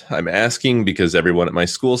fight? I'm asking because everyone at my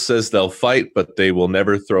school says they'll fight, but they will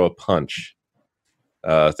never throw a punch.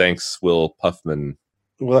 Thanks, Will Puffman.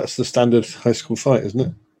 Well, that's the standard high school fight, isn't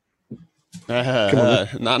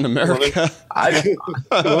it? Not in America.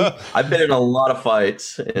 I've been in a lot of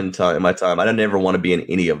fights in my time. I never want to be in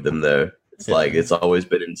any of them though. It's like it's always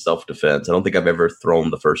been in self defense. I don't think I've ever thrown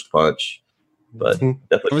the first punch, but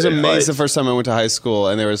definitely. I was been in amazed the fights. first time I went to high school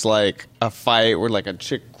and there was like a fight where like a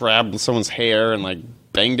chick grabbed someone's hair and like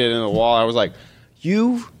banged it in the wall. I was like,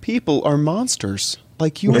 you people are monsters.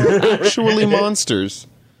 Like you are actually monsters.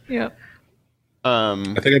 Yeah. I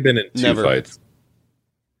think I've been in two Never. fights.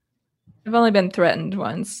 I've only been threatened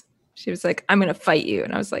once. She was like, I'm going to fight you.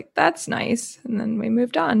 And I was like, that's nice. And then we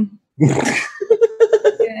moved on.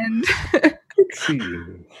 And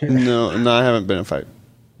No, I haven't been in a fight.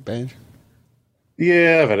 Bad.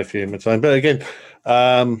 Yeah, I've had a few in my time, but again,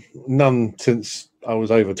 none since I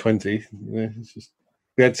was over 20. Yeah, it's just,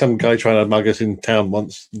 we had some guy trying to mug us in town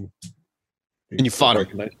once, and you fought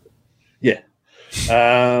him? Yeah.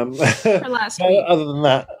 for last week. Other than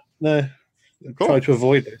that, no. try to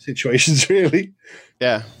avoid those situations. Really,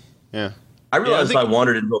 Yeah. Yeah. I realized Yeah, I if I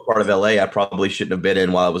wandered into a part of LA I probably shouldn't have been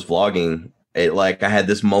in while I was vlogging. I had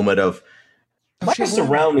this moment of my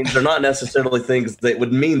surroundings are not necessarily things that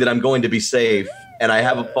would mean that I'm going to be safe, and I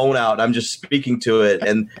have a phone out. I'm just speaking to it,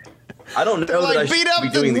 and I don't know that I Like, beat should be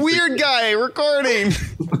up doing the these weird things. guy recording.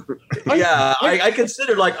 Yeah, I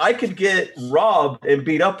considered like I could get robbed and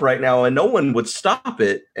beat up right now, and no one would stop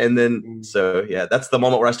it. And then, so yeah, that's the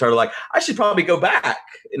moment where I started like, I should probably go back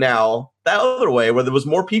now that other way where there was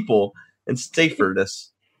more people and saferness.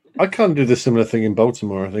 I can't do the similar thing in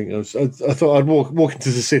Baltimore. I think I thought I'd walk into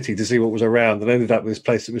the city to see what was around, and ended up with this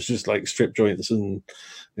place that was just like strip joints and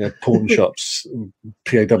pawn shops,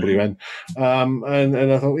 PAWN. And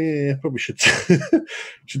I thought, yeah, probably should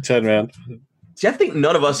turn around. See, I think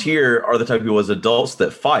none of us here are the type of people as adults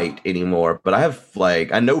that fight anymore. But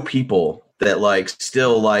I know people that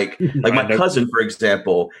still like my cousin, for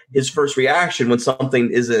example. His first reaction when something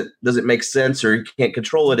doesn't make sense or he can't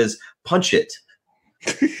control it is punch it.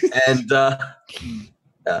 And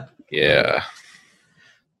Yeah.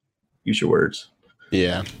 use your words.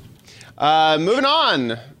 Yeah. Moving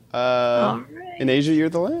on. All right. In Asia, you're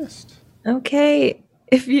the last. Okay.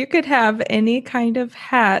 If you could have any kind of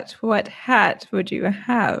hat, what hat would you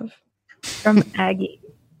have? From Aggie.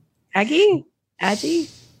 Aggie? Aggie?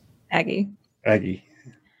 Aggie. Aggie.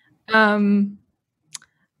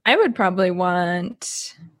 I would probably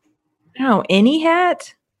want, I don't know, any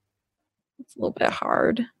hat. It's a little bit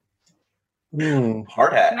hard.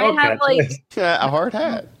 Hard hat. I have Yeah, a hard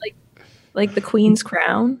hat. like the Queen's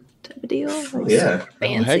crown type of deal. Like Yeah. Oh,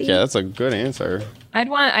 fancy. heck yeah, that's a good answer. I'd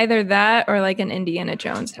want either that or like an Indiana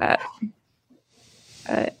Jones hat.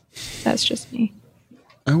 But that's just me.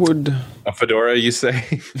 I would. A fedora, you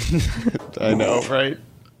say? I know, right?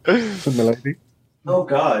 Milady. Oh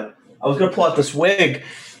God! I was gonna pull out this wig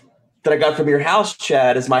that I got from your house,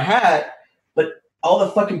 Chad, as my hat, but all the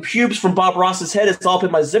fucking pubes from Bob Ross's head is all up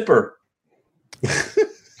in my zipper.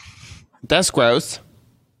 That's gross.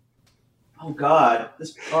 Oh God!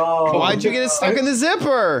 Why'd you get it stuck in the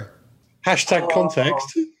zipper? Hashtag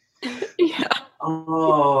context. Yeah.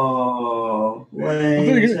 Oh, I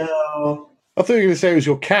thought you were going to say it was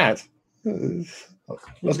your cat. I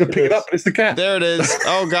was going to pick it up, but it's the cat. There it is.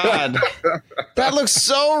 Oh God, that looks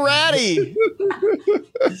so ratty.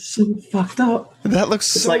 It's so fucked up. That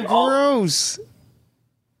looks It's so like all- gross.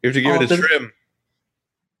 You have to give it a trim.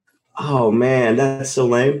 Oh man, that's so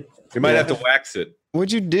lame. You might have to wax it.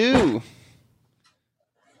 What'd you do?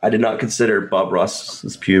 I did not consider Bob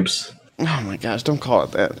Ross's pubes. Oh my gosh, don't call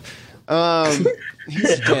it that.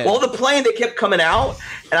 He's dead. Well, the plane they kept coming out,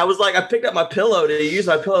 and I was like, I picked up my pillow to use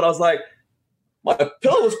my pillow, and I was like, my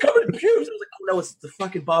pillow was covered in pubes. I was like, oh no, it's the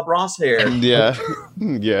fucking Bob Ross hair. Yeah,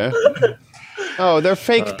 yeah. Oh, they're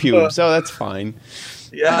fake pubes. Oh, that's fine.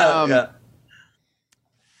 Yeah, yeah.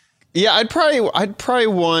 Yeah, I'd probably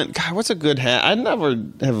want. God, what's a good hat? I never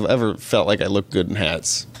have ever felt like I look good in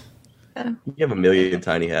hats. You have a million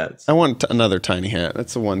tiny hats. I want another tiny hat.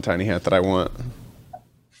 That's the one tiny hat that I want.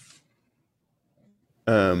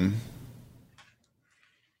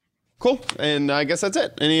 Cool. And I guess that's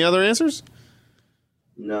it. Any other answers?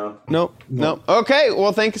 No. Nope. Nope. Okay.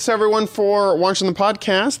 Well, thanks everyone for watching the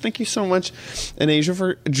podcast. Thank you so much, Anasia,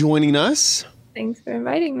 for joining us. Thanks for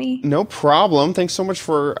inviting me. No problem. Thanks so much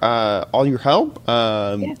for all your help.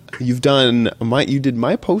 You did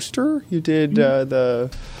my poster. You did the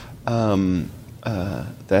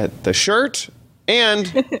shirt,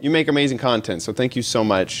 and you make amazing content. So thank you so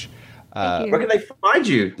much. Thank you. Where can they find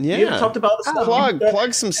you? Yeah. You haven't talked about the stuff.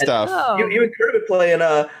 Plug some stuff. Oh. You and Kurt have been playing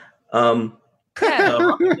Yeah.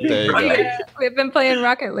 There you go. Yeah, we've been playing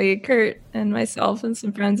Rocket League, Kurt and myself and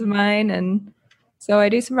some friends of mine. And so I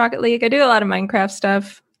do some Rocket League. I do a lot of Minecraft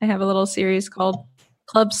stuff. I have a little series called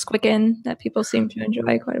Club Squicken that people seem to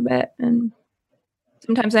enjoy quite a bit. And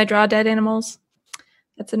sometimes I draw dead animals.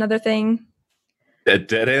 That's another thing.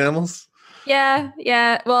 Dead animals? Yeah,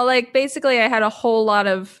 yeah. Well, like basically I had a whole lot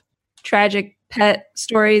of tragic pet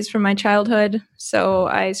stories from my childhood. So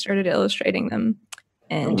I started illustrating them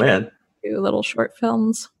and man. do little short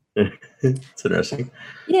films. It's interesting.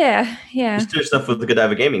 Yeah, yeah. You do stuff with the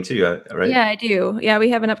Godiva Gaming too, right? Yeah, I do. Yeah, we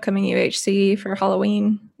have an upcoming UHC for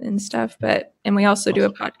Halloween and stuff, and we also do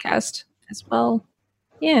a podcast as well.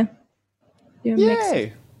 Yeah. Do a mix.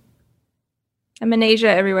 Yay. I'm in Asia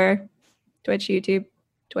everywhere. Twitch, YouTube,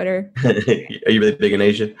 Twitter. Are you really big in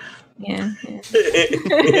Asia? Yeah.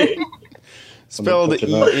 Spelled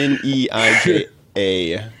ENEIJA,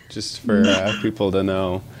 just for people to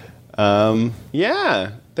know.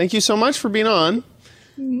 Yeah. Thank you so much for being on.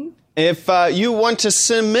 If you want to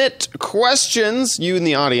submit questions, you in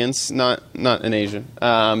the audience, not in Asia.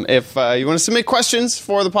 If you want to submit questions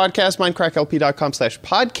for the podcast,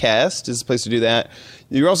 mindcracklp.com/podcast is the place to do that.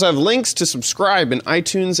 You also have links to subscribe in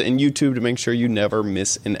iTunes and YouTube to make sure you never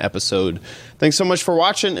miss an episode. Thanks so much for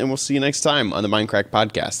watching, and we'll see you next time on the Mindcrack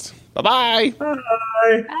Podcast. Bye-bye.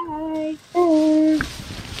 Bye. Bye.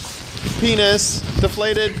 Penis.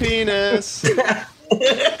 Deflated penis.